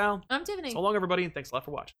episode. I'm Sal. I'm Tiffany. So long, everybody, and thanks a lot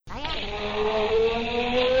for watching. Bye.